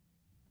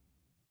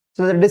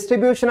 So the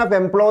distribution of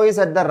employees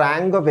at the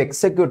rank of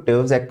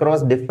executives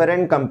across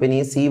different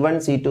companies C1,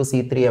 C2,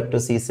 C3 up to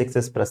C6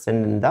 is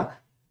present in the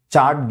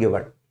chart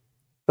given.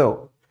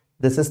 So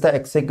this is the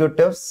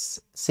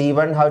executives.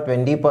 C1 have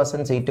 20%,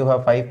 C2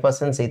 have 5%,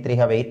 C3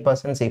 have 8%,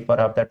 C4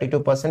 have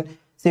 32%,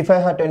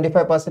 C5 have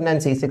 25% and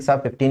C6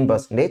 have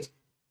 15%.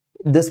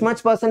 This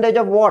much percentage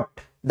of what?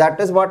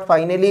 That is what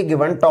finally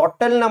given.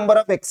 Total number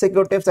of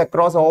executives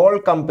across all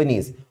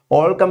companies.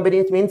 All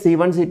companies means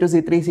C1, C2,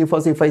 C3,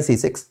 C4, C5,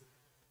 C6.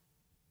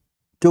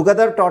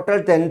 Together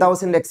total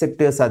 10,000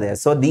 executives are there.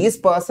 So these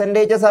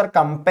percentages are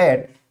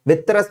compared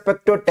with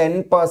respect to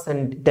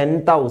 10%,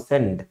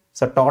 10,000.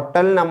 So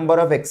total number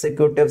of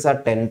executives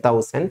are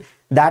 10,000.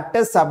 That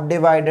is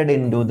subdivided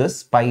into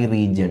this pie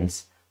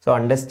regions. So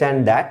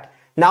understand that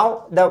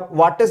Now,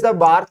 what is the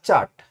bar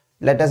chart?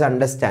 Let us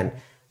understand.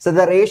 So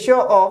the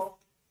ratio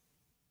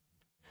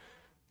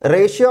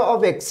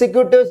of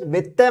executives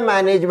with a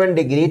management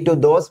degree to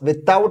those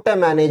without a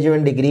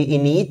management degree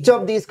in each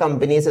of these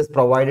companies is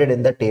provided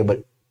in the table.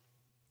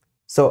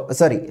 So,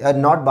 sorry,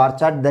 not bar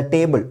chart, the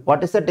table.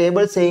 What is the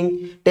table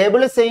saying?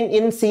 Table is saying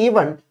in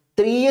C1,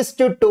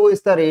 3:2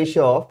 is the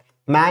ratio of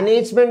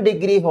management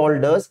degree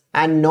holders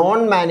and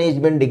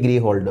non-management degree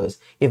holders.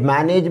 If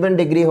management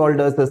degree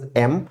holders is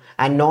M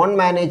and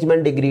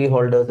non-management degree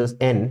holders is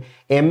N,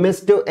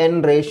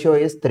 M/N ratio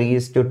is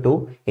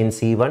 3:2 in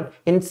C1.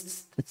 In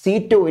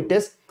C2, it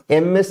is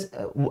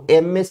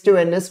M/N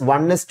is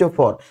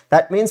 1:4.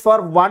 That means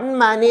for one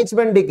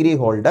management degree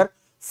holder,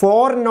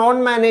 4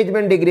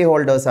 non-management degree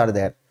holders are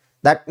there.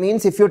 That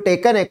means if you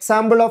take an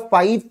example of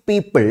 5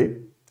 people,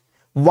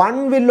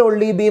 1 will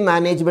only be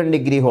management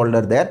degree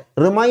holder there.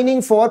 Remaining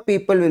 4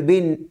 people will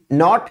be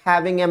not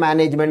having a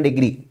management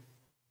degree.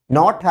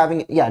 Not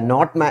having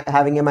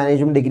a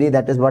management degree.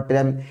 That is what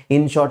I'm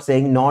in short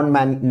saying,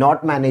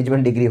 not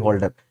management degree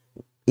holder.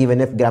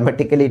 Even if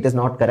grammatically it is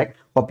not correct.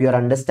 Hope you are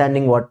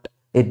understanding what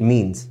it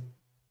means.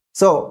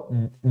 So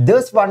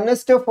this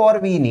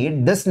 1:4 we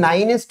need, this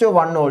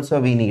 9:1 also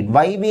we need.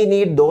 Why we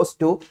need those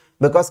two?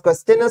 Because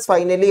question is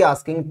finally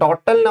asking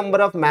total number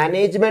of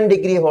management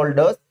degree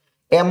holders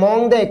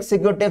among the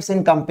executives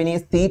in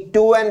companies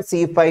C2 and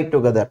C5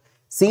 together.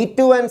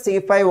 C2 and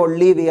C5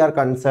 only we are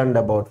concerned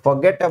about.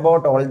 Forget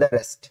about all the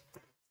rest.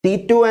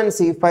 C2 and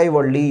C5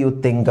 only you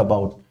think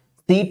about.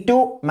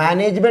 C2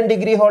 management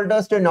degree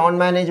holders to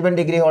non-management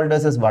degree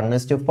holders is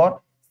 1:4.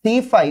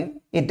 C5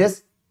 it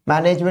is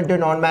management to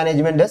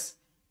non-management is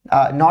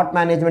not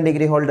management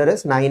degree holder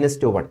is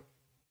 9:1.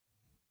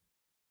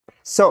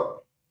 So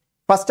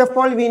first of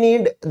all we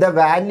need the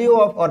value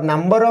of or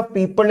number of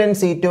people in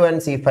C2 and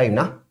C5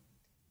 na.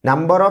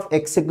 Number of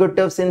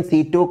executives in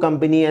C2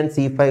 company and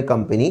C5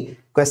 company.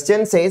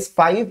 Question says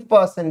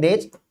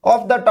 5%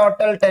 of the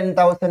total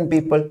 10,000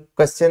 people.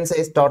 Question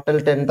says total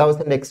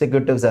 10,000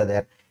 executives are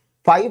there.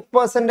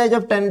 5%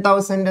 of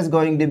 10,000 is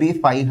going to be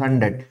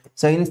 500.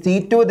 So in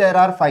C2 there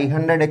are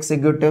 500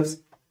 executives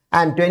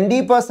and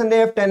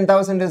 20% of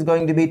 10,000 is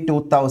going to be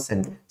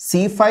 2,000.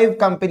 C5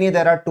 company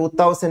there are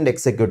 2,000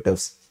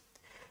 executives.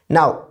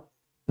 Now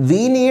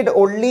we need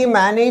only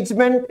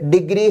management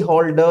degree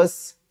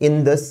holders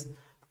in this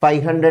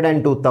 500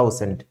 and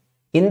 2,000.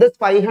 In this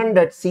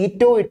 500,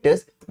 C2 it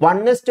is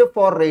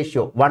 1:4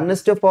 ratio.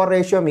 1:4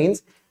 ratio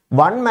means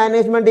 1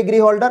 management degree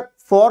holder,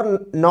 4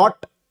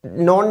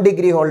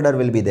 non-degree holder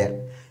will be there.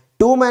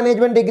 2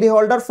 management degree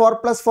holder, 4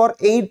 plus 4,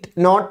 8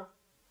 not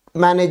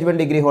management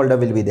degree holder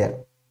will be there.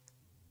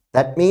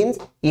 That means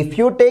if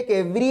you take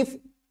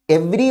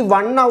every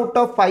 1 out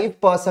of 5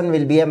 person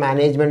will be a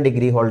management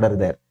degree holder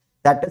there.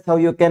 That is how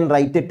you can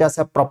write it as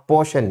a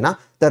proportion. Na?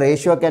 The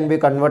ratio can be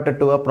converted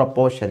to a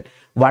proportion.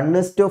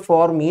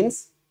 1:4 means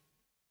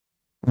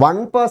 1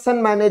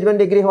 person management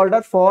degree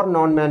holder, 4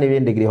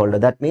 non-management degree holder.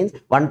 That means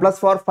 1 plus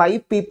 4,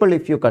 5 people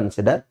if you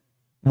consider.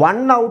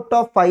 1 out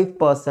of 5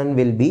 person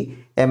will be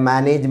a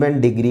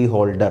management degree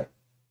holder.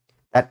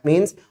 That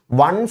means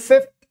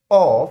 1/5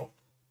 of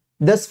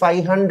this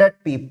 500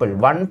 people,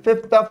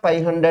 1/5 of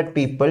 500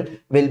 people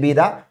will be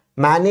the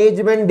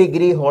management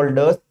degree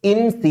holders in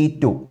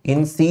C2. In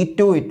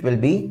C2 it will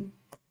be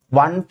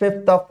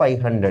 1/5 of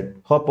 500.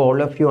 Hope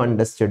all of you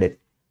understood it.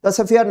 Thus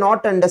if you are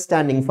not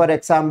understanding, for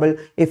example,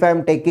 if I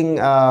am taking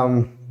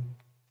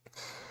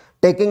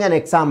an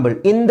example,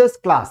 in this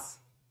class,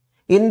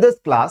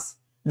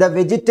 the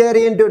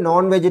vegetarian to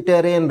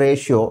non-vegetarian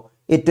ratio,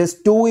 it is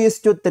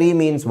 2:3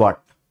 means what?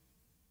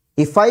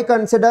 If I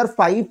consider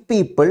 5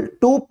 people,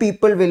 2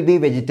 people will be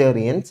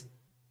vegetarians.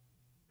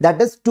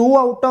 That is 2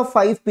 out of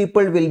 5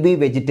 people will be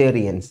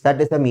vegetarians.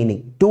 That is the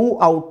meaning. 2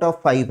 out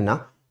of 5 na.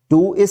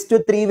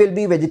 2:3 will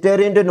be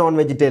vegetarian to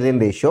non-vegetarian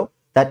ratio.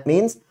 That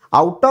means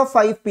out of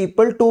 5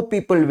 people, 2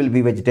 people will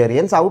be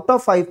vegetarians. Out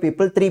of 5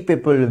 people, 3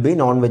 people will be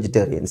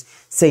non-vegetarians.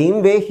 Same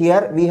way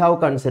here we have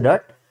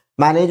considered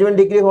management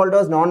degree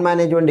holders,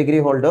 non-management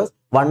degree holders.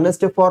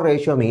 1:4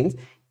 ratio means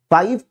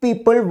 5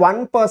 people, 1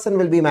 person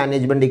will be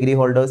management degree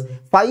holders.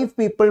 5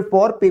 people,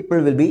 4 people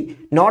will be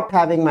not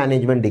having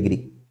management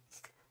degree.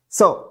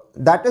 So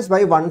that is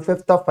why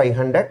 1/5 of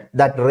 500,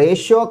 that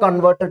ratio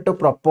converted to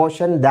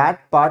proportion,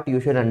 that part you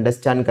should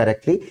understand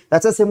correctly.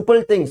 That's a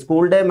simple thing,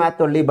 school day math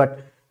only, but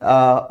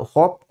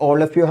hope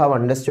all of you have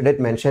understood it.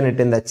 Mention it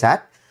in the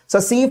chat. So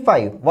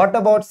C5, what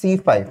about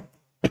C5?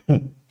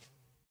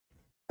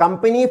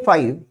 Company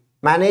 5,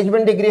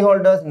 management degree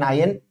holders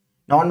 9,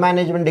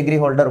 non-management degree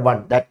holder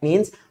 1. That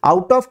means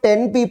out of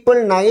 10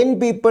 people, 9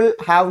 people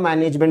have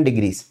management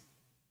degrees.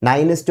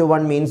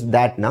 9:1 means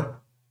that na.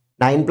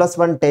 9 plus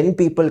 1, 10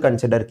 people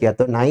consider किया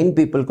तो 9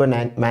 people को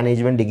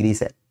management degrees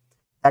है.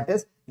 That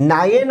is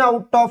 9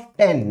 out of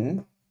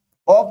 10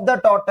 of the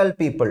total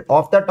people.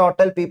 Of the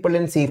total people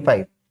in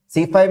C5.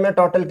 C5 में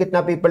total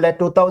कितना people है?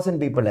 2000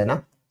 people है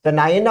ना. So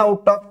 9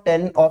 out of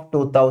 10 of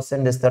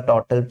 2000 is the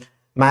total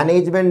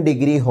management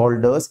degree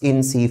holders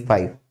in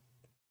C5.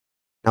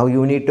 Now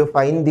you need to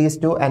find these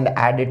two and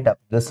add it up.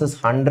 This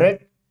is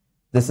 100.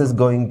 This is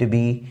going to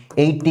be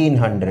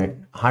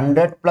 1800.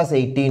 100 plus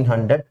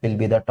 1800 will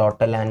be the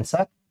total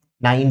answer.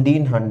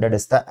 1900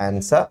 is the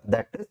answer.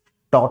 That is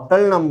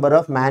total number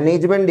of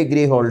management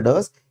degree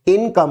holders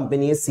in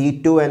companies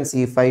C2 and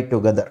C5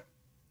 together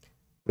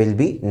will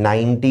be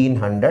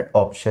 1900,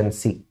 option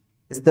C.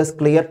 Is this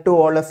clear to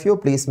all of you?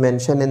 Please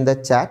mention in the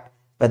chat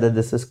whether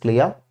this is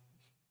clear.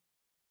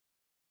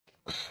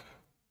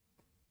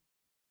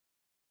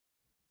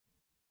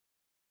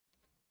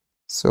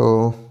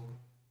 So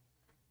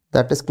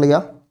that is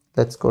clear.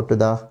 Let's go to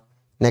the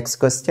next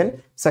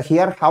question. So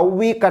here how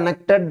we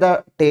connected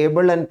the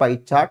table and pie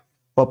chart.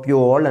 Hope you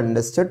all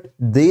understood.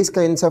 These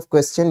kinds of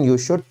questions you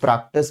should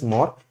practice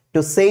more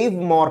to save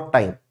more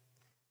time.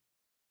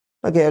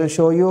 Okay, I'll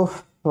show you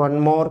one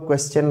more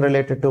question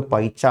related to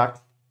pie chart.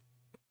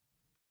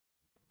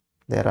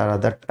 There are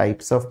other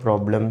types of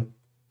problem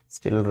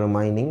still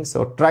remaining.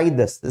 So try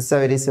this. This is a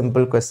very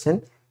simple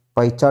question.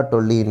 Pie chart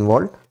only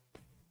involved.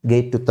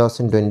 GATE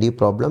 2020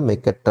 problem.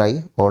 Make a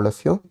try, all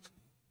of you.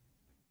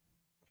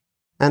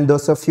 And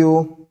those of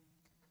you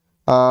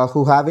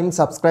who haven't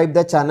subscribed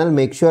the channel,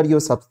 make sure you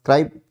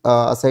subscribe.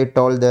 As I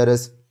told, there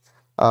is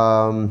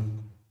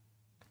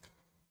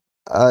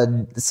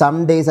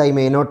some days I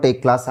may not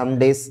take class. Some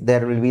days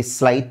there will be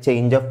slight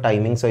change of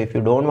timing. So if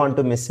you don't want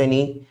to miss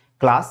any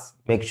class,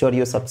 make sure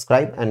you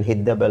subscribe and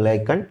hit the bell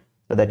icon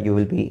so that you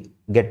will be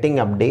getting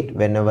update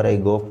whenever I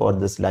go for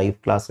this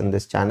live class in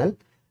this channel.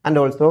 And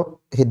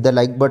also hit the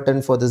like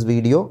button for this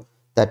video.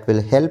 That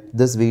will help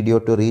this video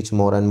to reach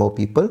more and more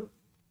people.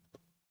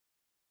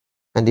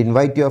 And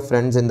invite your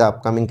friends in the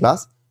upcoming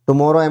class.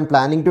 Tomorrow I am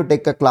planning to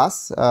take a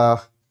class.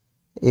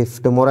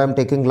 If tomorrow I am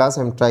taking class,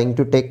 I am trying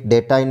to take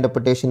data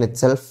interpretation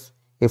itself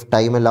if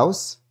time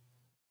allows,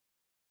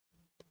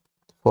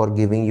 for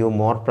giving you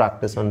more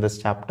practice on this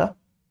chapter.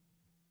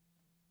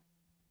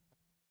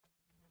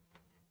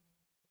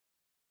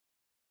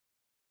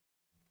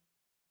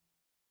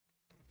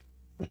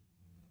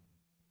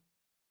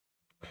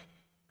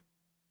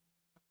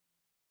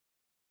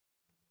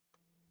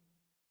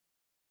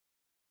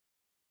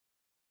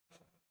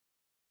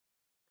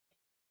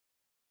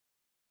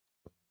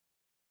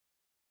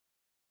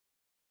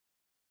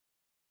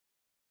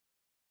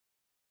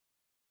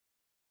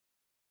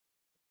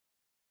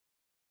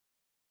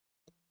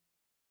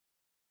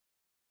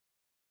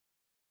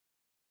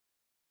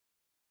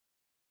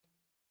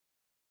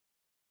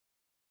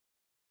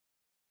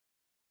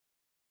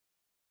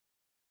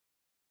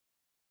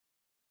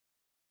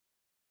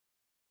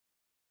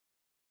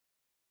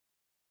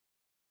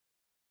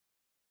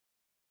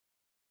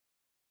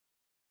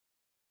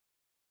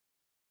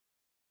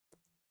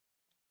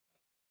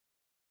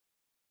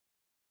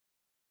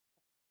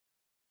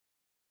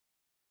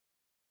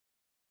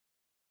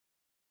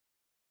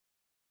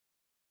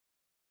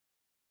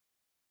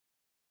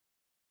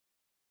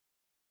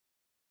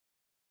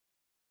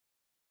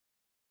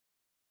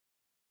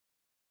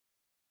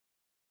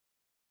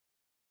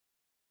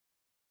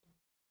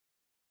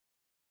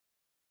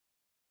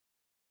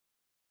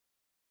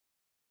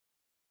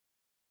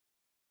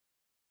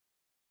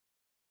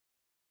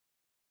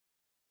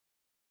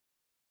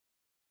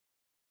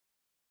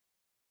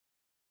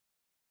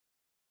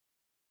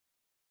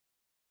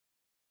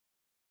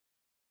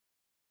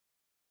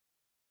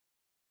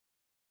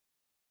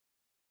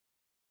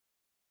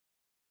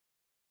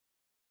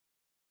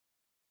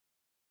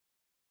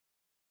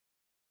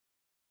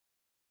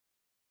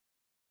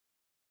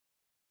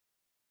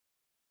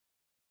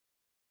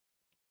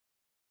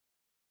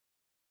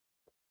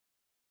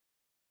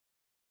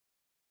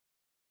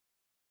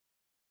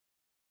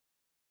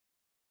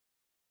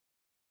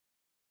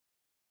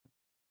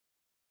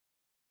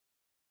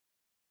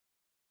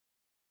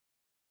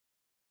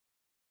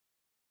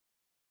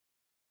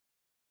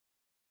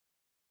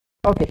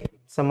 Okay,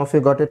 some of you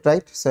got it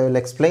right, so I will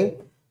explain.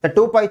 The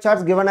two pie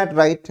charts given at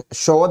right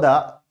show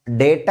the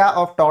data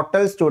of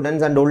total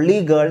students and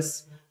only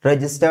girls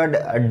registered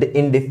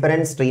in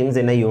different streams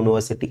in a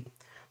university.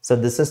 So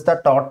this is the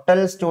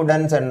total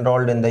students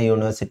enrolled in the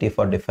university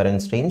for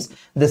different streams.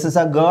 This is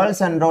a girls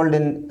enrolled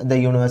in the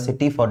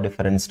university for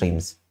different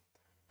streams.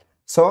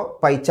 So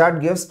pie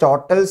chart gives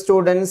total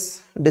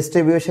students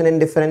distribution in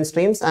different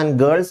streams and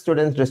girl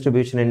students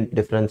distribution in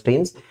different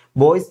streams.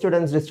 Boy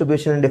students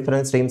distribution in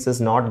different streams is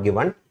not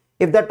given.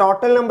 If the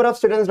total number of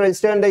students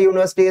registered in the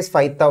university is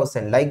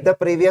 5,000, like the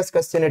previous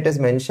question it is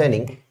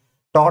mentioning,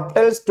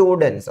 total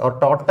students or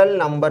total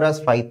number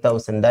is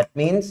 5,000. That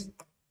means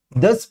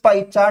this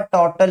pie chart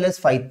total is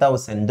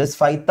 5,000. This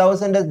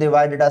 5,000 is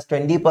divided as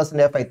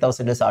 20% of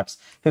 5,000 is arts,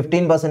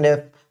 15%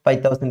 of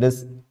 5,000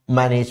 is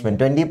management,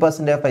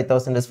 20% of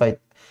 5,000 is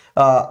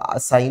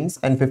science,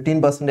 and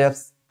 15% of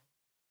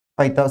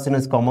 5,000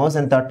 is commerce,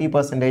 and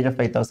 30% of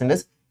 5,000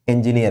 is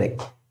engineering.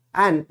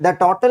 And the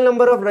total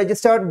number of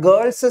registered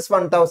girls is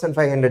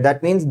 1,500.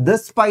 That means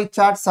this pie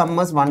chart sum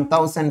is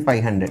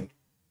 1,500.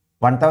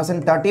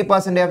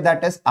 1,030% of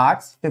that is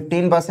arts,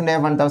 15%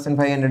 of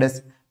 1,500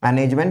 is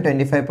Management,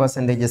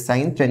 25% is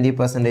science,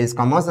 20% is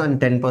commerce, and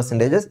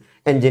 10% is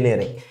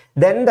engineering.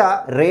 Then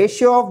the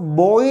ratio of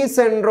boys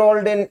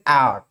enrolled in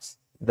arts.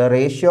 The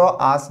ratio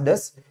asked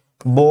is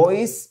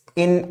boys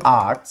in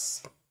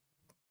arts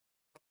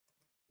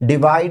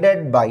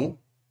divided by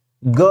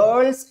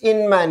girls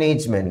in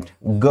management.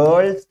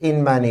 Girls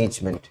in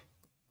management.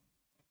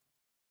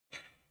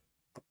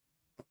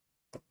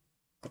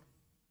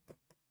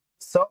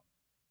 So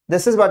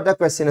this is what the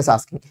question is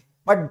asking.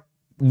 But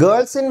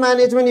girls in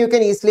management you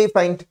can easily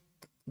find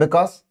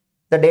because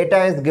the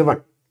data is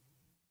given.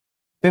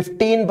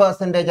 15%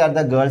 are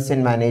the girls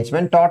in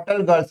management.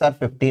 Total girls are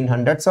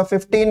 1500. So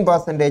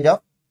 15%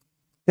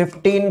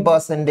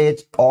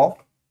 of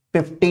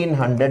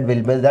 1500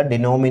 will be the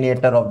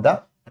denominator of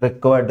the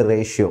required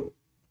ratio.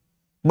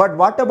 But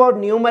what about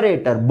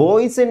numerator?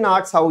 Boys in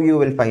arts, how you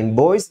will find?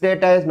 Boys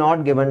data is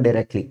not given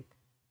directly.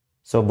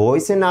 So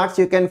boys in arts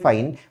you can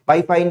find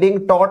by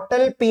finding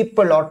total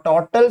people or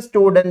total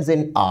students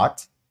in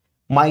arts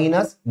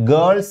minus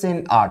girls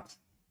in arts.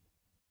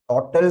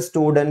 Total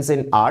students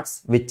in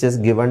arts, which is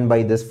given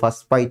by this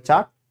first pie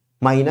chart,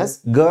 minus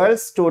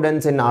girls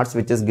students in arts,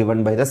 which is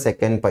given by the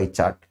second pie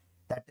chart.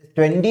 That is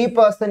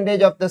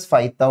 20% of this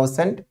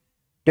 5000,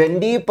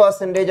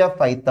 20% of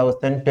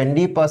 5000,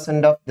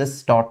 20% of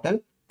this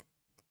total,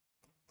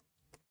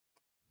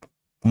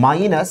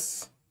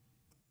 minus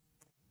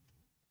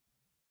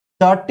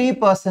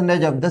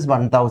 30% of this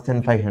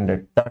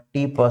 1500,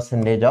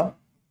 30% of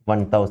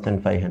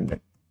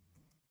 1500.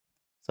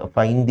 So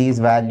find these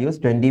values.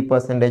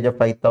 20% of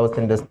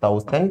 5000 is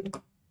 1000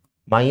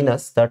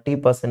 minus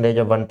 30%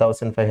 of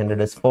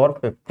 1500 is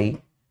 450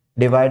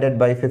 divided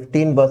by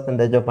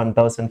 15% of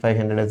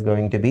 1500 is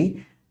going to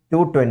be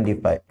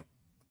 225.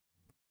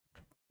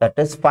 That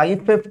is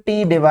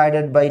 550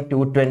 divided by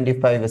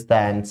 225 is the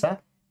answer.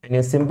 When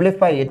you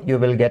simplify it, you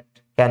will get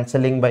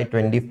cancelling by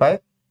 25.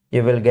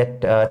 You will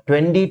get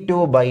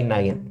 22 by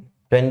 9.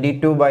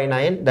 22 by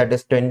 9, that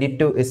is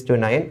 22 is to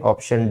 9.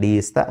 Option D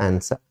is the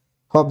answer.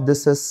 Hope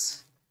this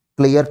is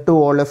clear to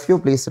all of you.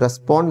 Please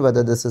respond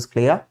whether this is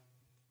clear.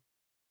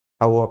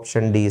 How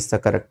option D is the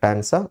correct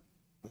answer.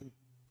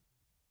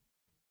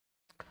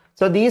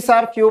 So these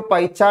are few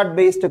pie chart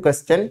based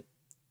questions.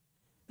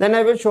 Then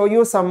I will show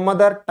you some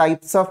other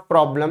types of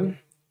problem.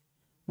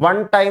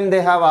 One time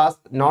they have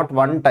asked, not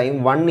one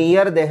time, 1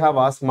 year they have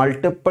asked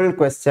multiple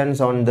questions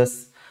on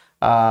this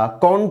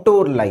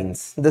contour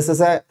lines. This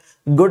is a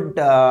good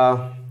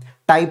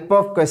type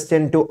of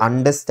question to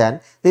understand.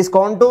 These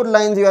contour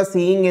lines you are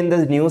seeing in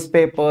the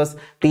newspapers,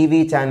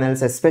 TV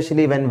channels,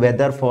 especially when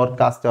weather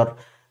forecast or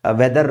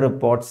weather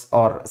reports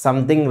or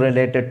something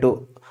related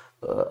to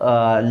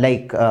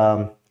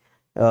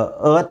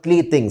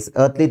earthly things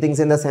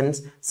in the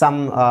sense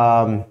some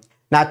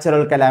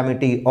natural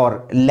calamity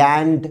or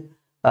land,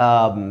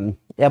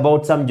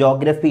 about some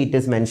geography it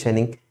is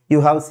mentioning.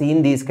 You have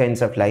seen these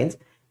kinds of lines,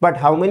 but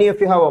how many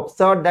of you have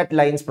observed that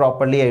lines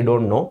properly, I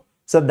don't know.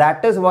 So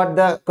that is what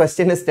the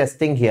question is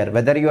testing here,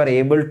 whether you are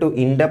able to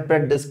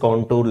interpret this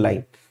contour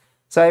line.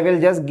 So I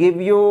will just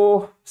give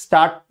you,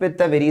 start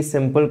with a very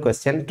simple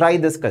question. Try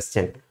this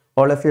question.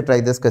 All of you try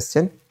this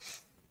question.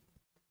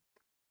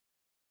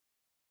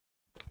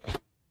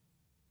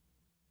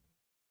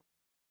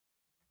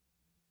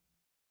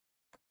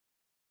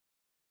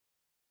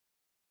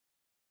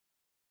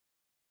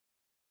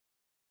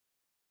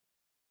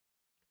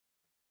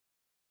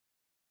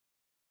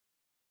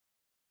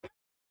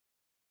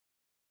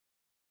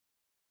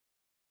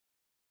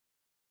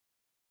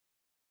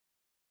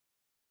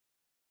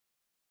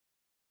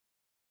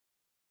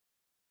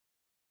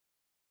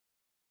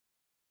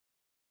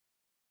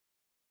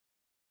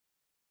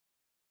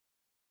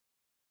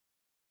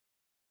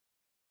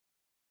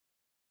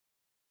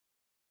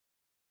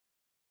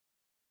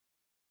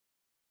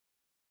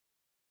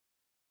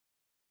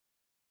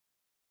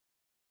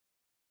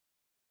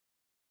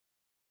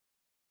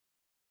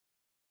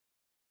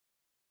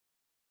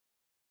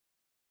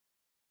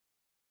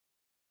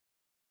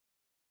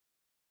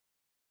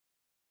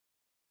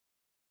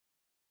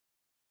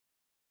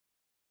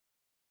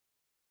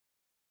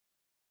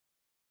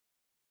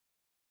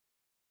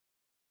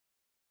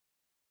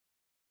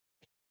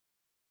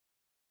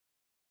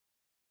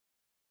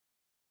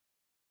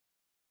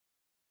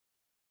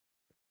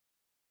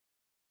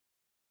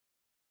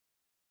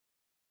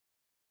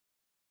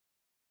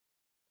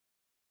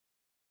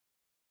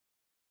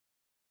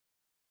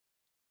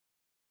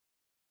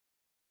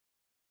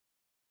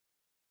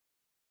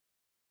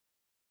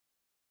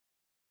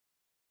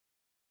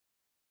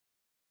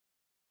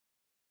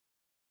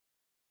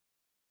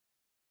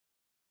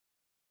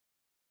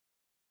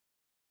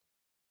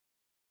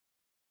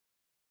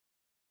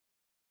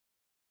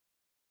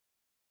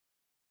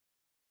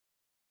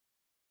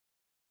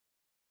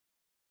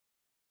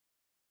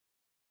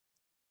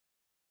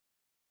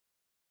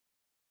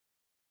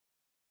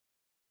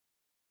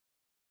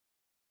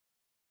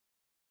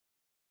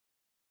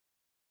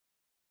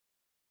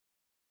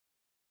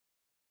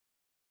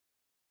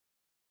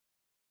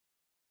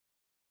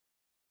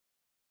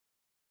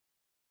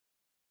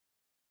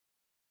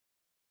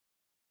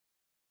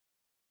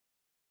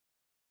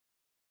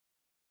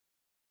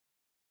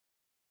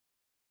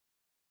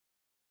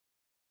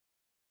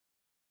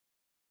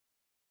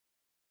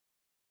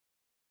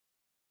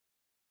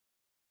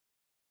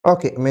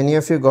 Okay, many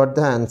of you got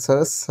the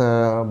answers,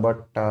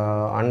 but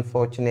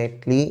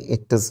unfortunately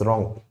it is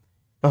wrong.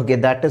 Okay,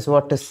 that is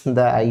what is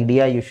the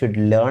idea you should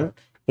learn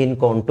in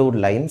contour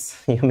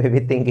lines. You may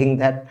be thinking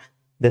that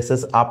this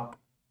is up,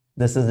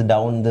 this is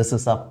down, this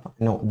is up.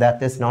 No,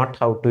 that is not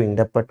how to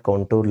interpret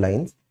contour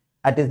lines.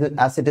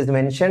 As it is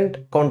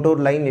mentioned, contour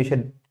line you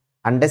should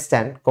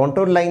understand.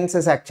 Contour lines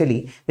is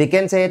actually, we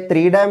can say, a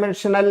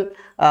three-dimensional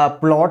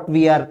plot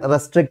we are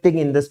restricting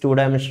in this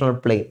two-dimensional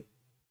plane.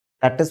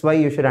 That is why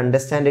you should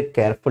understand it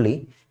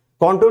carefully.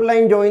 Contour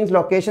line joins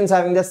locations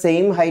having the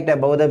same height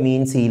above the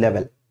mean sea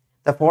level.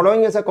 The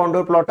following is a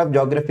contour plot of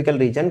geographical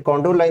region.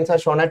 Contour lines are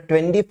shown at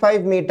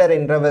 25-meter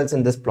intervals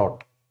in this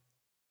plot.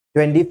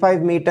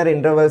 25-meter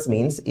intervals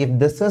means if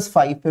this is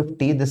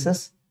 550, this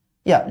is,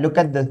 yeah, look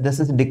at this. This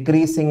is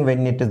decreasing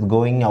when it is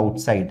going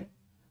outside.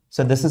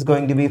 So this is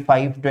going to be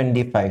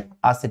 525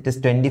 as it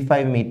is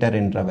 25-meter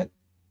interval.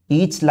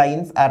 Each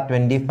lines are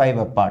 25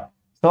 apart.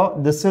 So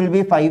this will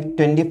be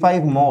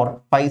 525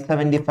 more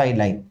 575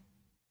 line.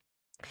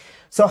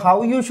 So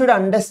how you should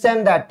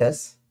understand that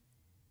is,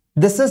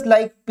 this is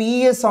like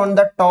P is on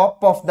the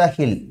top of the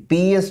hill.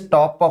 P is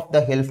top of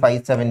the hill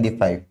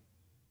 575.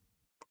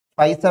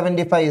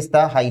 575 is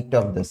the height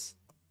of this.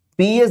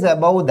 P is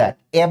above that.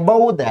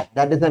 Above that.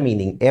 That is the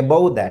meaning.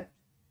 Above that.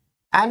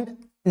 And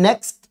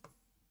next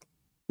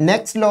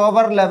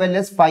lower level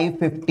is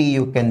 550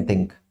 you can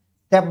think.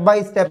 Step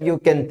by step you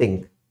can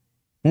think.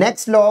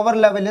 Next lower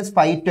level is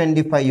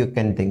 525 you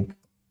can think.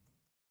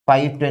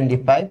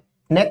 525.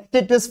 Next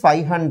it is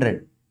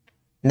 500.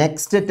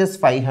 Next it is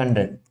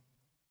 500.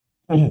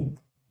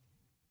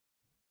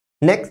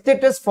 Next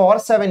it is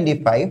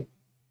 475.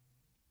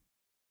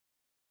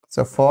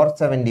 So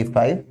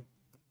 475.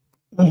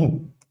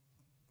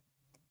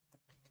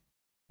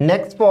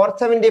 Next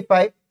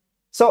 475.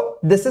 So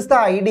this is the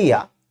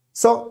idea.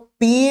 So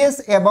P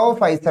is above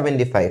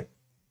 575.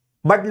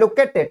 But look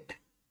at it.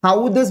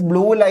 How this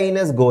blue line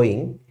is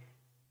going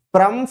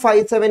from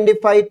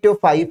 575 to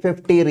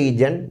 550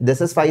 region. This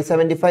is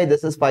 575,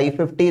 this is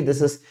 550,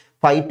 this is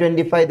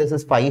 525, this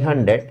is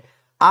 500.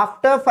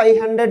 After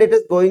 500 it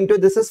is going to,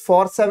 this is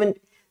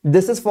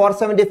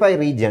 475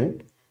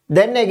 region.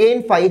 Then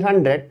again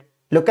 500.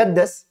 Look at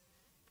this.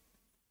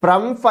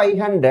 From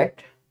 500,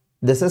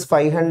 this is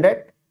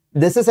 500.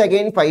 This is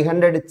again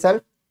 500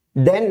 itself.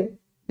 Then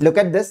look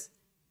at this.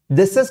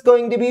 This is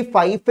going to be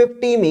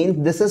 550 means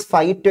this is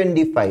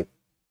 525.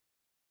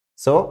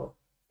 So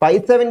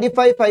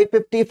 575,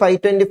 550,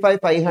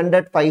 525,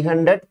 500,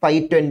 500,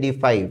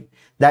 525.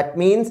 That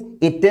means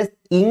it is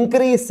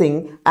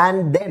increasing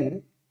and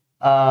then,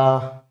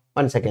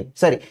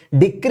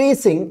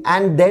 decreasing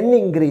and then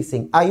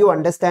increasing. Are you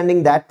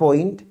understanding that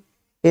point?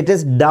 It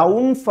is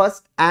down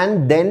first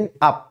and then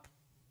up.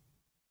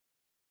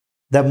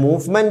 The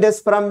movement is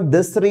from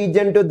this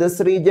region to this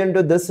region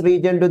to this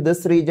region to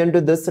this region to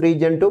this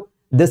region to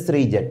this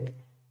region.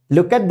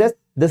 Look at this.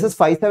 This is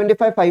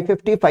 575,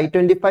 550,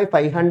 525,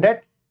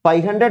 500,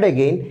 500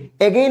 again.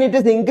 Again it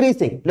is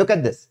increasing. Look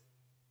at this.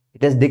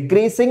 It is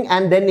decreasing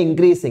and then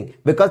increasing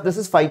because this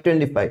is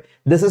 525.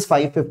 This is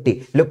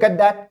 550. Look at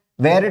that.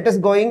 Where it is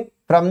going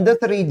from this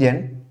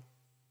region.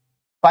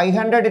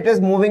 500 it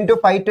is moving to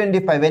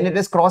 525. When it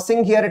is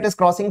crossing here, it is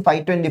crossing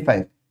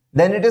 525.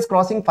 Then it is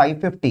crossing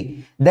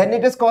 550. Then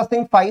it is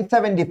crossing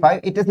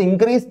 575. It is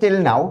increased till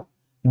now.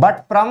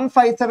 But from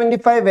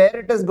 575, where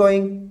it is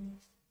going?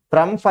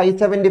 From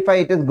 575,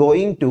 it is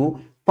going to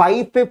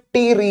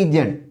 550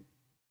 region.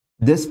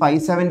 This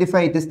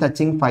 575, it is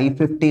touching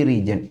 550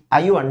 region.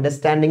 Are you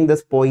understanding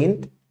this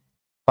point?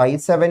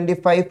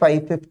 575,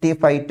 550,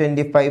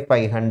 525,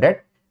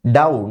 500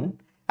 down.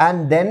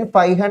 And then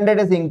 500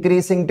 is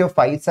increasing to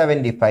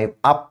 575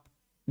 up.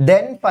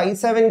 Then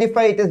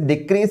 575 it is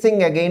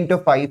decreasing again to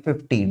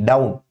 550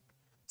 down.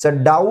 So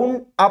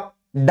down, up,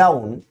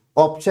 down.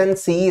 Option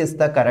C is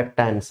the correct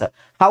answer.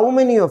 How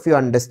many of you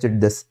understood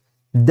this?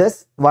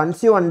 This,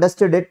 once you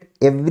understood it,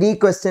 every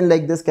question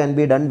like this can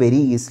be done very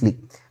easily.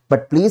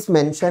 But please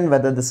mention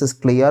whether this is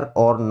clear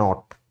or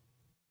not.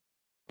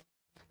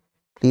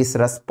 Please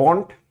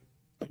respond.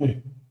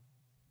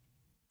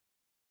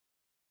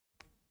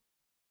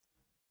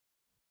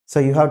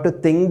 So you have to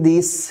think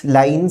these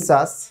lines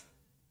as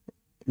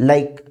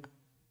like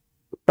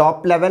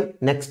top level,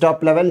 next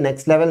top level,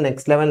 next level,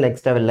 next level,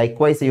 next level.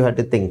 Likewise, you have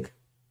to think.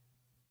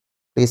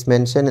 Please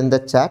mention in the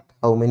chat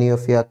how many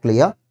of you are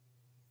clear.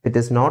 If it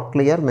is not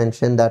clear,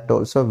 mention that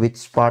also.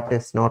 Which part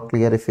is not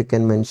clear, if you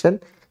can mention,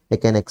 I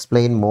can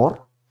explain more.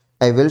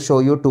 I will show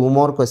you 2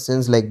 more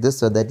questions like this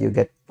so that you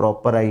get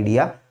proper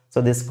idea.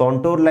 So this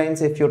contour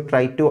lines, if you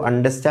try to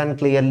understand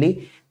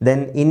clearly,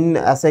 then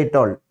as I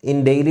told,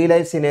 in daily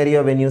life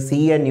scenario, when you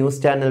see a news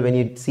channel, when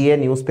you see a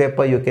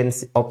newspaper, you can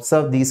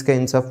observe these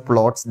kinds of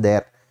plots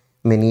there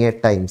many a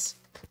times.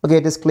 Okay,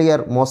 it is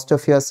clear. Most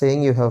of you are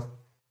saying you have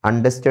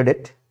understood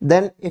it.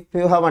 Then if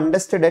you have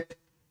understood it,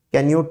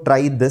 can you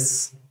try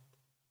this?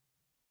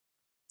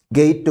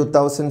 GATE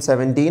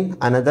 2017,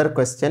 another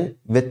question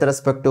with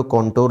respect to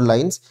contour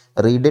lines.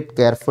 Read it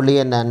carefully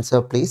and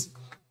answer, please.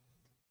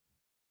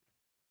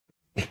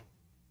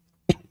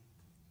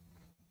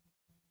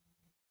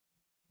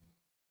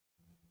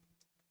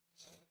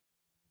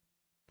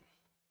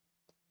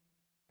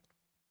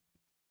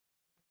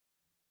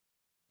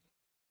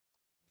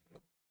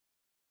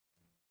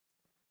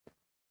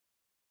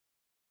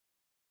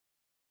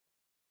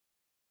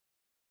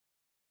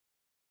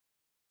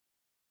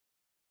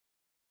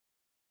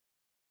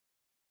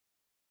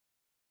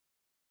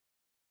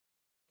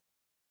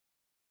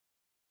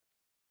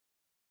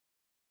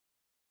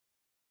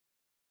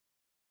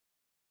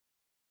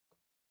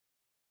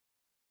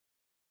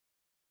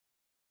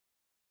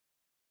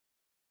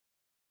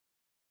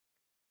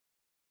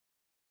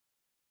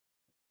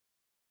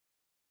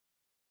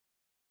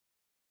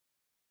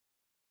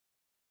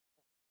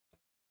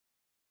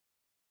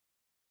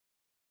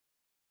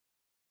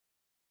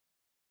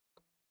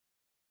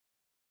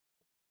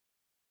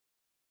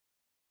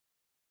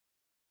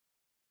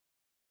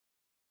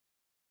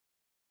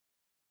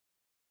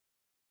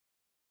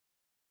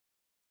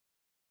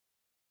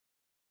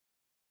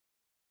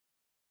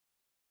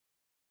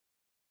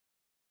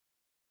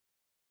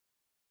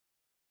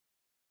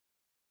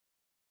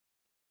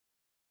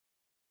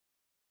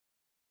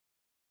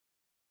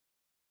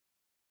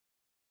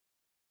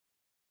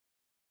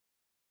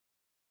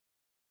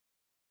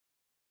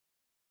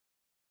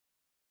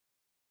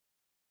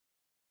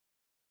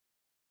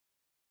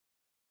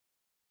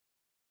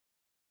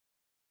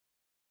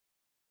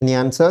 Any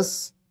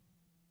answers?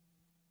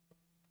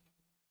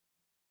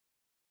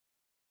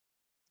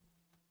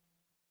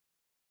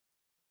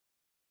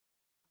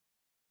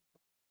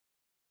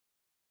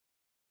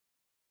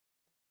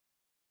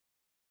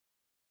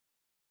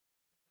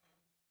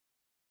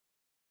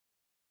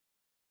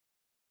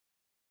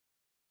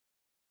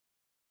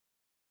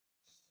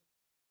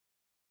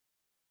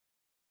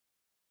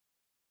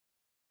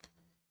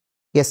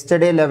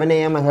 Yesterday 11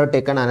 a.m. I have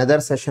taken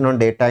another session on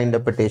data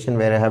interpretation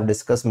where I have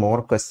discussed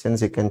more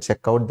questions. You can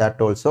check out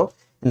that also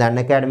in the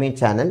Unacademy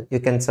channel.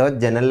 You can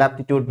search General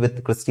Aptitude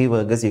with Christy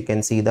Varghese. You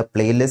can see the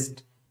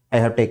playlist I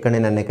have taken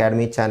in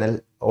Unacademy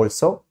channel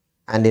also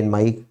and in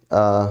my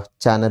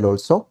channel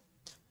also.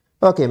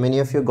 Okay, many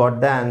of you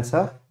got the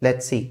answer.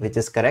 Let's see which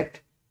is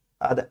correct.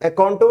 A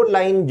contour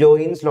line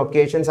joins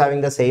locations having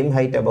the same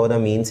height above the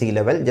mean sea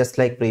level, just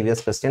like previous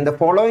question. The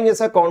following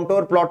is a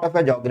contour plot of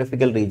a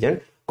geographical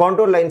region.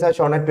 Contour lines are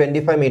shown at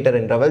 25-meter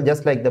interval,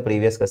 just like the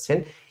previous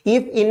question.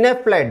 If in a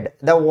flood,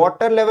 the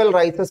water level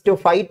rises to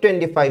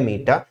 525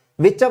 meter,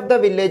 which of the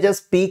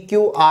villages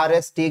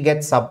PQRST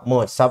gets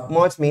submerged?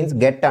 Submerged means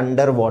get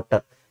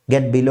underwater,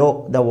 get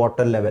below the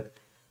water level.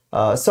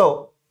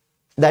 So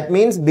that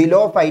means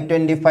below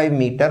 525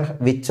 meter,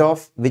 which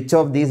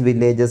of these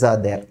villages are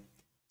there?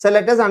 So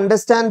let us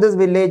understand this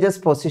village's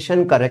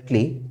position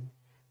correctly.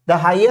 The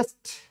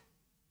highest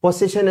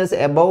position is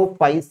above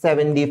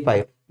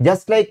 575,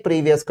 just like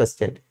previous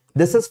question.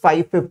 This is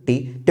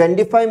 550.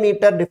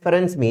 25-meter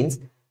difference means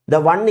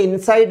the one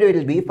inside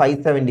will be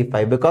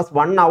 575 because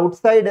one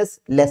outside is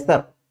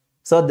lesser.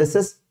 So this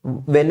is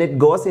when it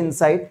goes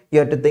inside, you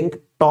have to think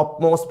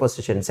topmost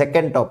position,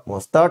 second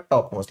topmost, third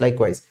topmost,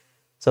 likewise.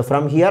 So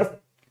from here,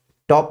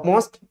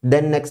 topmost,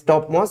 then next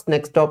topmost,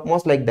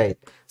 like that.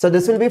 So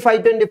this will be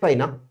 525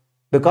 now,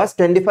 because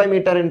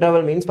 25-meter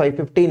interval means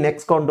 550.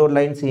 Next contour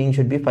line seeing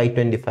should be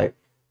 525.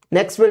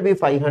 Next will be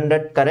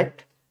 500,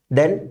 correct?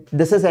 Then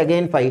this is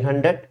again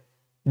 500.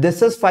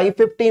 This is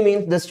 550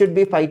 means this should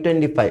be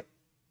 525.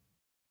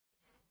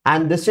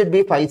 And this should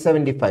be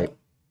 575.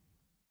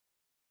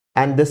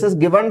 And this is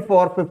given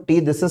 450,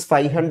 this is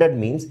 500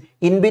 means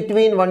in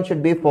between one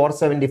should be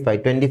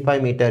 475,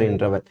 25-meter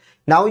interval.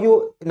 Now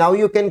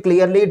you can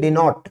clearly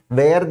denote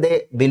where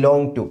they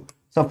belong to.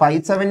 So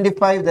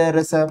 575, there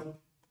is a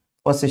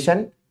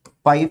position,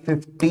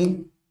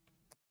 550,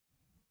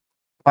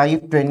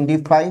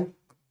 525,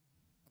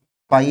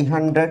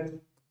 500,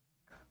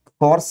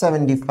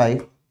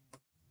 475,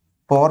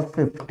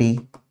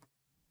 450.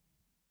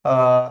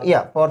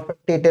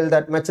 450 till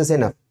that much is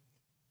enough.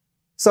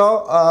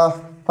 So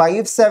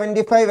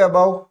 575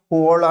 above,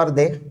 who all are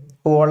they?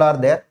 Who all are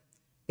there?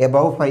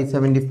 Above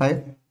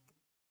 575.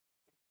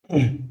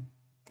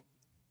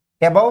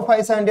 Above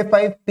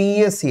 575, P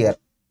is here.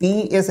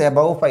 P is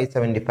above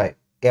 575.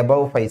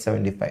 Above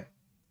 575.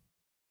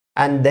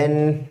 And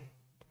then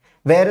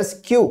where is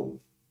Q?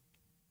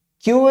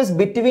 Q is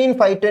between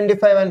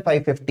 525 and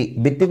 550.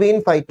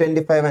 Between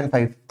 525 and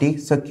 550.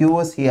 So Q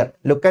is here.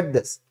 Look at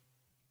this.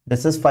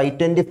 This is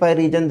 525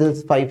 region, this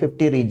is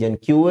 550 region.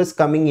 Q is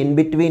coming in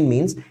between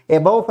means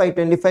above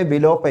 525,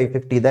 below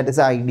 550. That is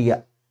the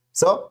idea.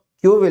 So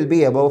Q will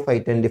be above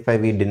 525,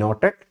 we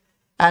denote it.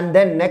 And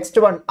then next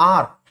one,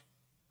 R.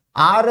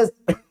 R is,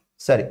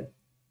 sorry.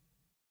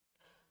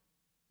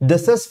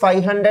 This is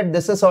 500,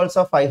 this is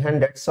also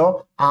 500.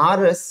 So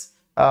R is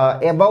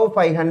above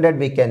 500,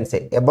 we can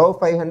say.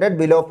 Above 500,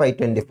 below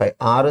 525.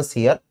 R is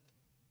here.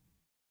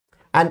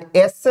 And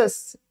S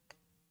is,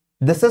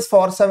 this is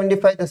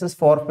 475, this is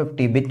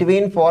 450.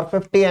 Between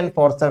 450 and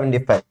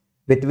 475.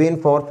 Between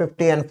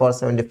 450 and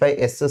 475,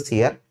 S is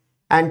here.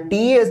 And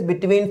T is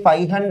between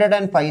 500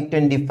 and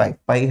 525.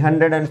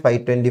 500 and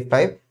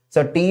 525.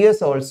 So T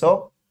is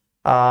also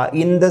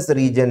in this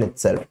region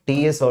itself.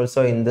 T is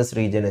also in this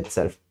region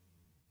itself.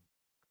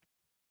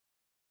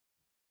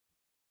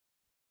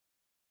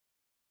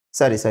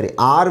 Sorry.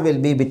 R will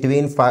be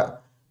between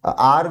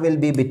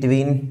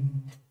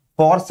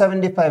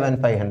 475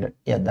 and 500.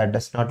 Yeah, that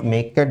does not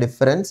make a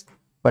difference,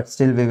 but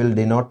still we will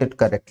denote it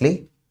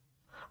correctly.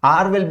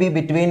 R will be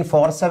between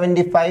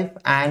 475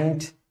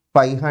 and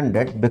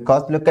 500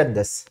 because look at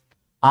this.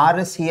 R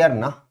is here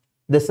now.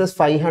 This is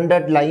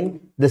 500 line.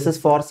 This is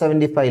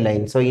 475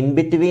 line. So in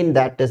between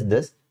that is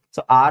this.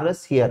 So R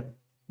is here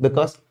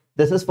because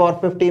this is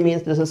 450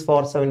 means this is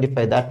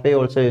 475. That way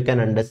also you can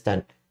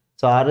understand.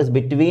 So R is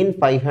between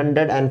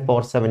 500 and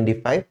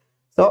 475.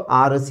 So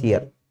R is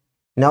here.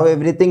 Now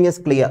everything is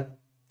clear.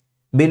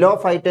 Below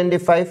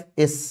 525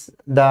 is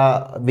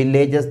the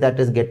villages that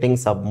is getting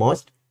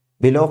submerged.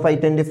 Below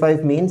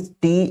 525 means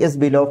T is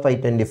below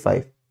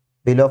 525.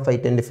 Below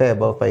 525,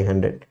 above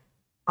 500.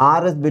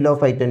 R is below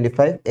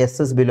 525. S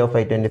is below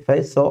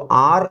 525. So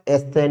R,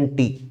 S and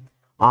T.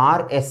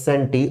 R, S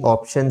and T,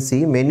 option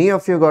C. Many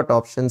of you got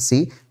option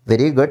C.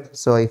 Very good.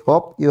 So I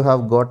hope you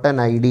have got an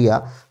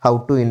idea how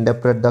to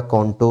interpret the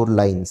contour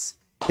lines.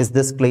 Is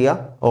this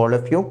clear, all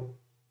of you?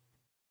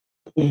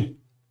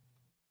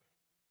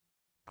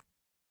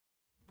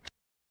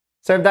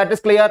 So if that is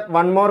clear,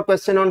 one more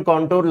question on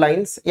contour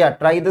lines. Yeah,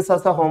 try this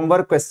as a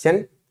homework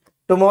question.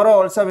 Tomorrow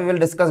also we will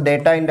discuss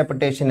data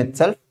interpretation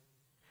itself.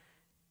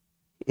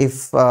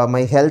 If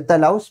my health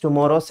allows,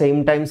 tomorrow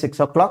same time 6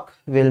 o'clock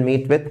we'll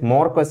meet with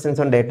more questions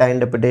on data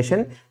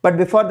interpretation. But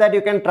before that,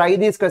 you can try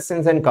these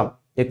questions and come.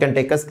 You can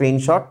take a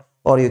screenshot,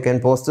 or you can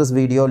post this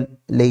video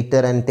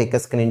later and take a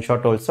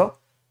screenshot also.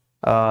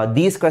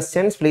 These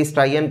questions, please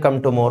try and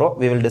come tomorrow.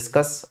 We will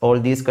discuss all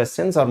these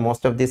questions, or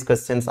most of these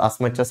questions, as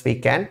much as we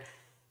can.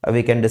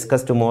 We can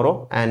discuss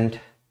tomorrow. And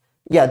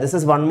yeah, this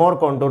is one more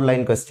contour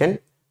line question.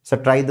 So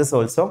try this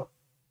also.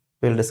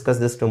 We will discuss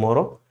this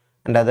tomorrow.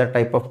 And other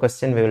type of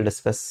question we will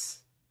discuss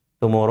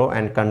tomorrow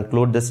and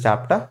conclude this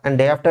chapter. And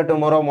day after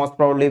tomorrow, most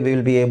probably we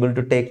will be able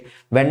to take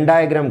Venn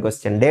diagram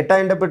question. Data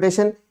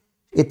interpretation,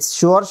 it's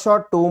sure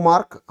shot 2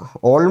 mark.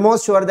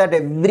 Almost sure that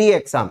every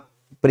exam,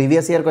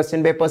 previous year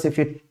question papers, if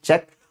you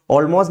check,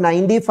 almost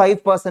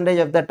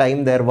 95% of the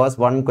time there was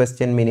one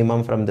question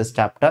minimum from this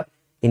chapter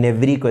in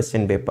every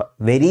question paper.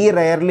 Very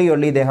rarely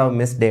only they have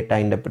missed data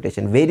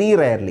interpretation. Very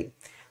rarely.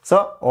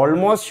 So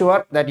almost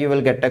sure that you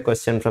will get a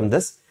question from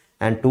this.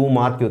 And 2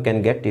 mark you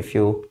can get if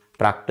you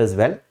practice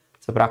well.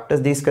 So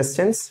practice these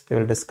questions. We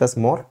will discuss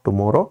more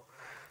tomorrow.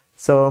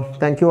 So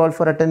thank you all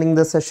for attending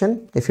this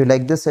session. If you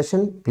like this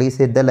session, please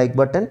hit the like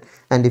button.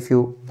 And if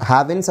you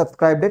haven't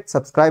subscribed it,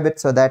 subscribe it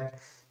so that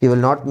you will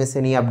not miss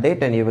any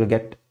update and you will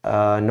get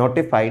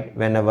notified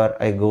whenever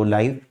I go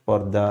live for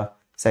the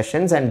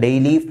sessions. And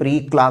daily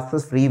free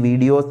classes, free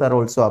videos are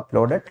also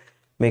uploaded.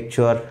 Make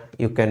sure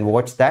you can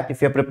watch that.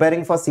 If you're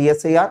preparing for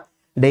CSIR,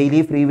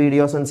 daily free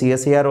videos on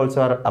CSIR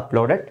also are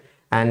uploaded.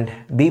 And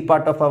be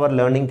part of our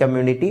learning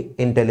community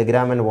in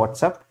Telegram and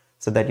WhatsApp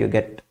so that you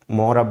get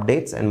more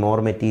updates and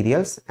more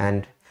materials,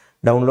 and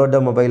download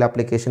the mobile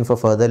application for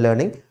further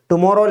learning.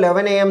 Tomorrow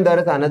 11 AM there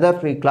is another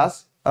free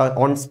class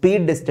on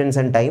speed, distance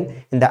and time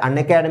in the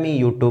Unacademy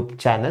YouTube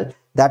channel.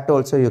 That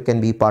also you can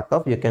be part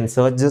of. You can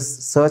search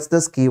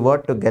this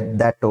keyword to get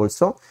that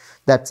also.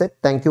 That's it.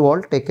 Thank you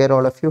all. Take care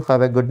all of you.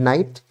 Have a good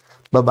night.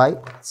 Bye bye.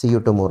 See you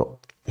tomorrow.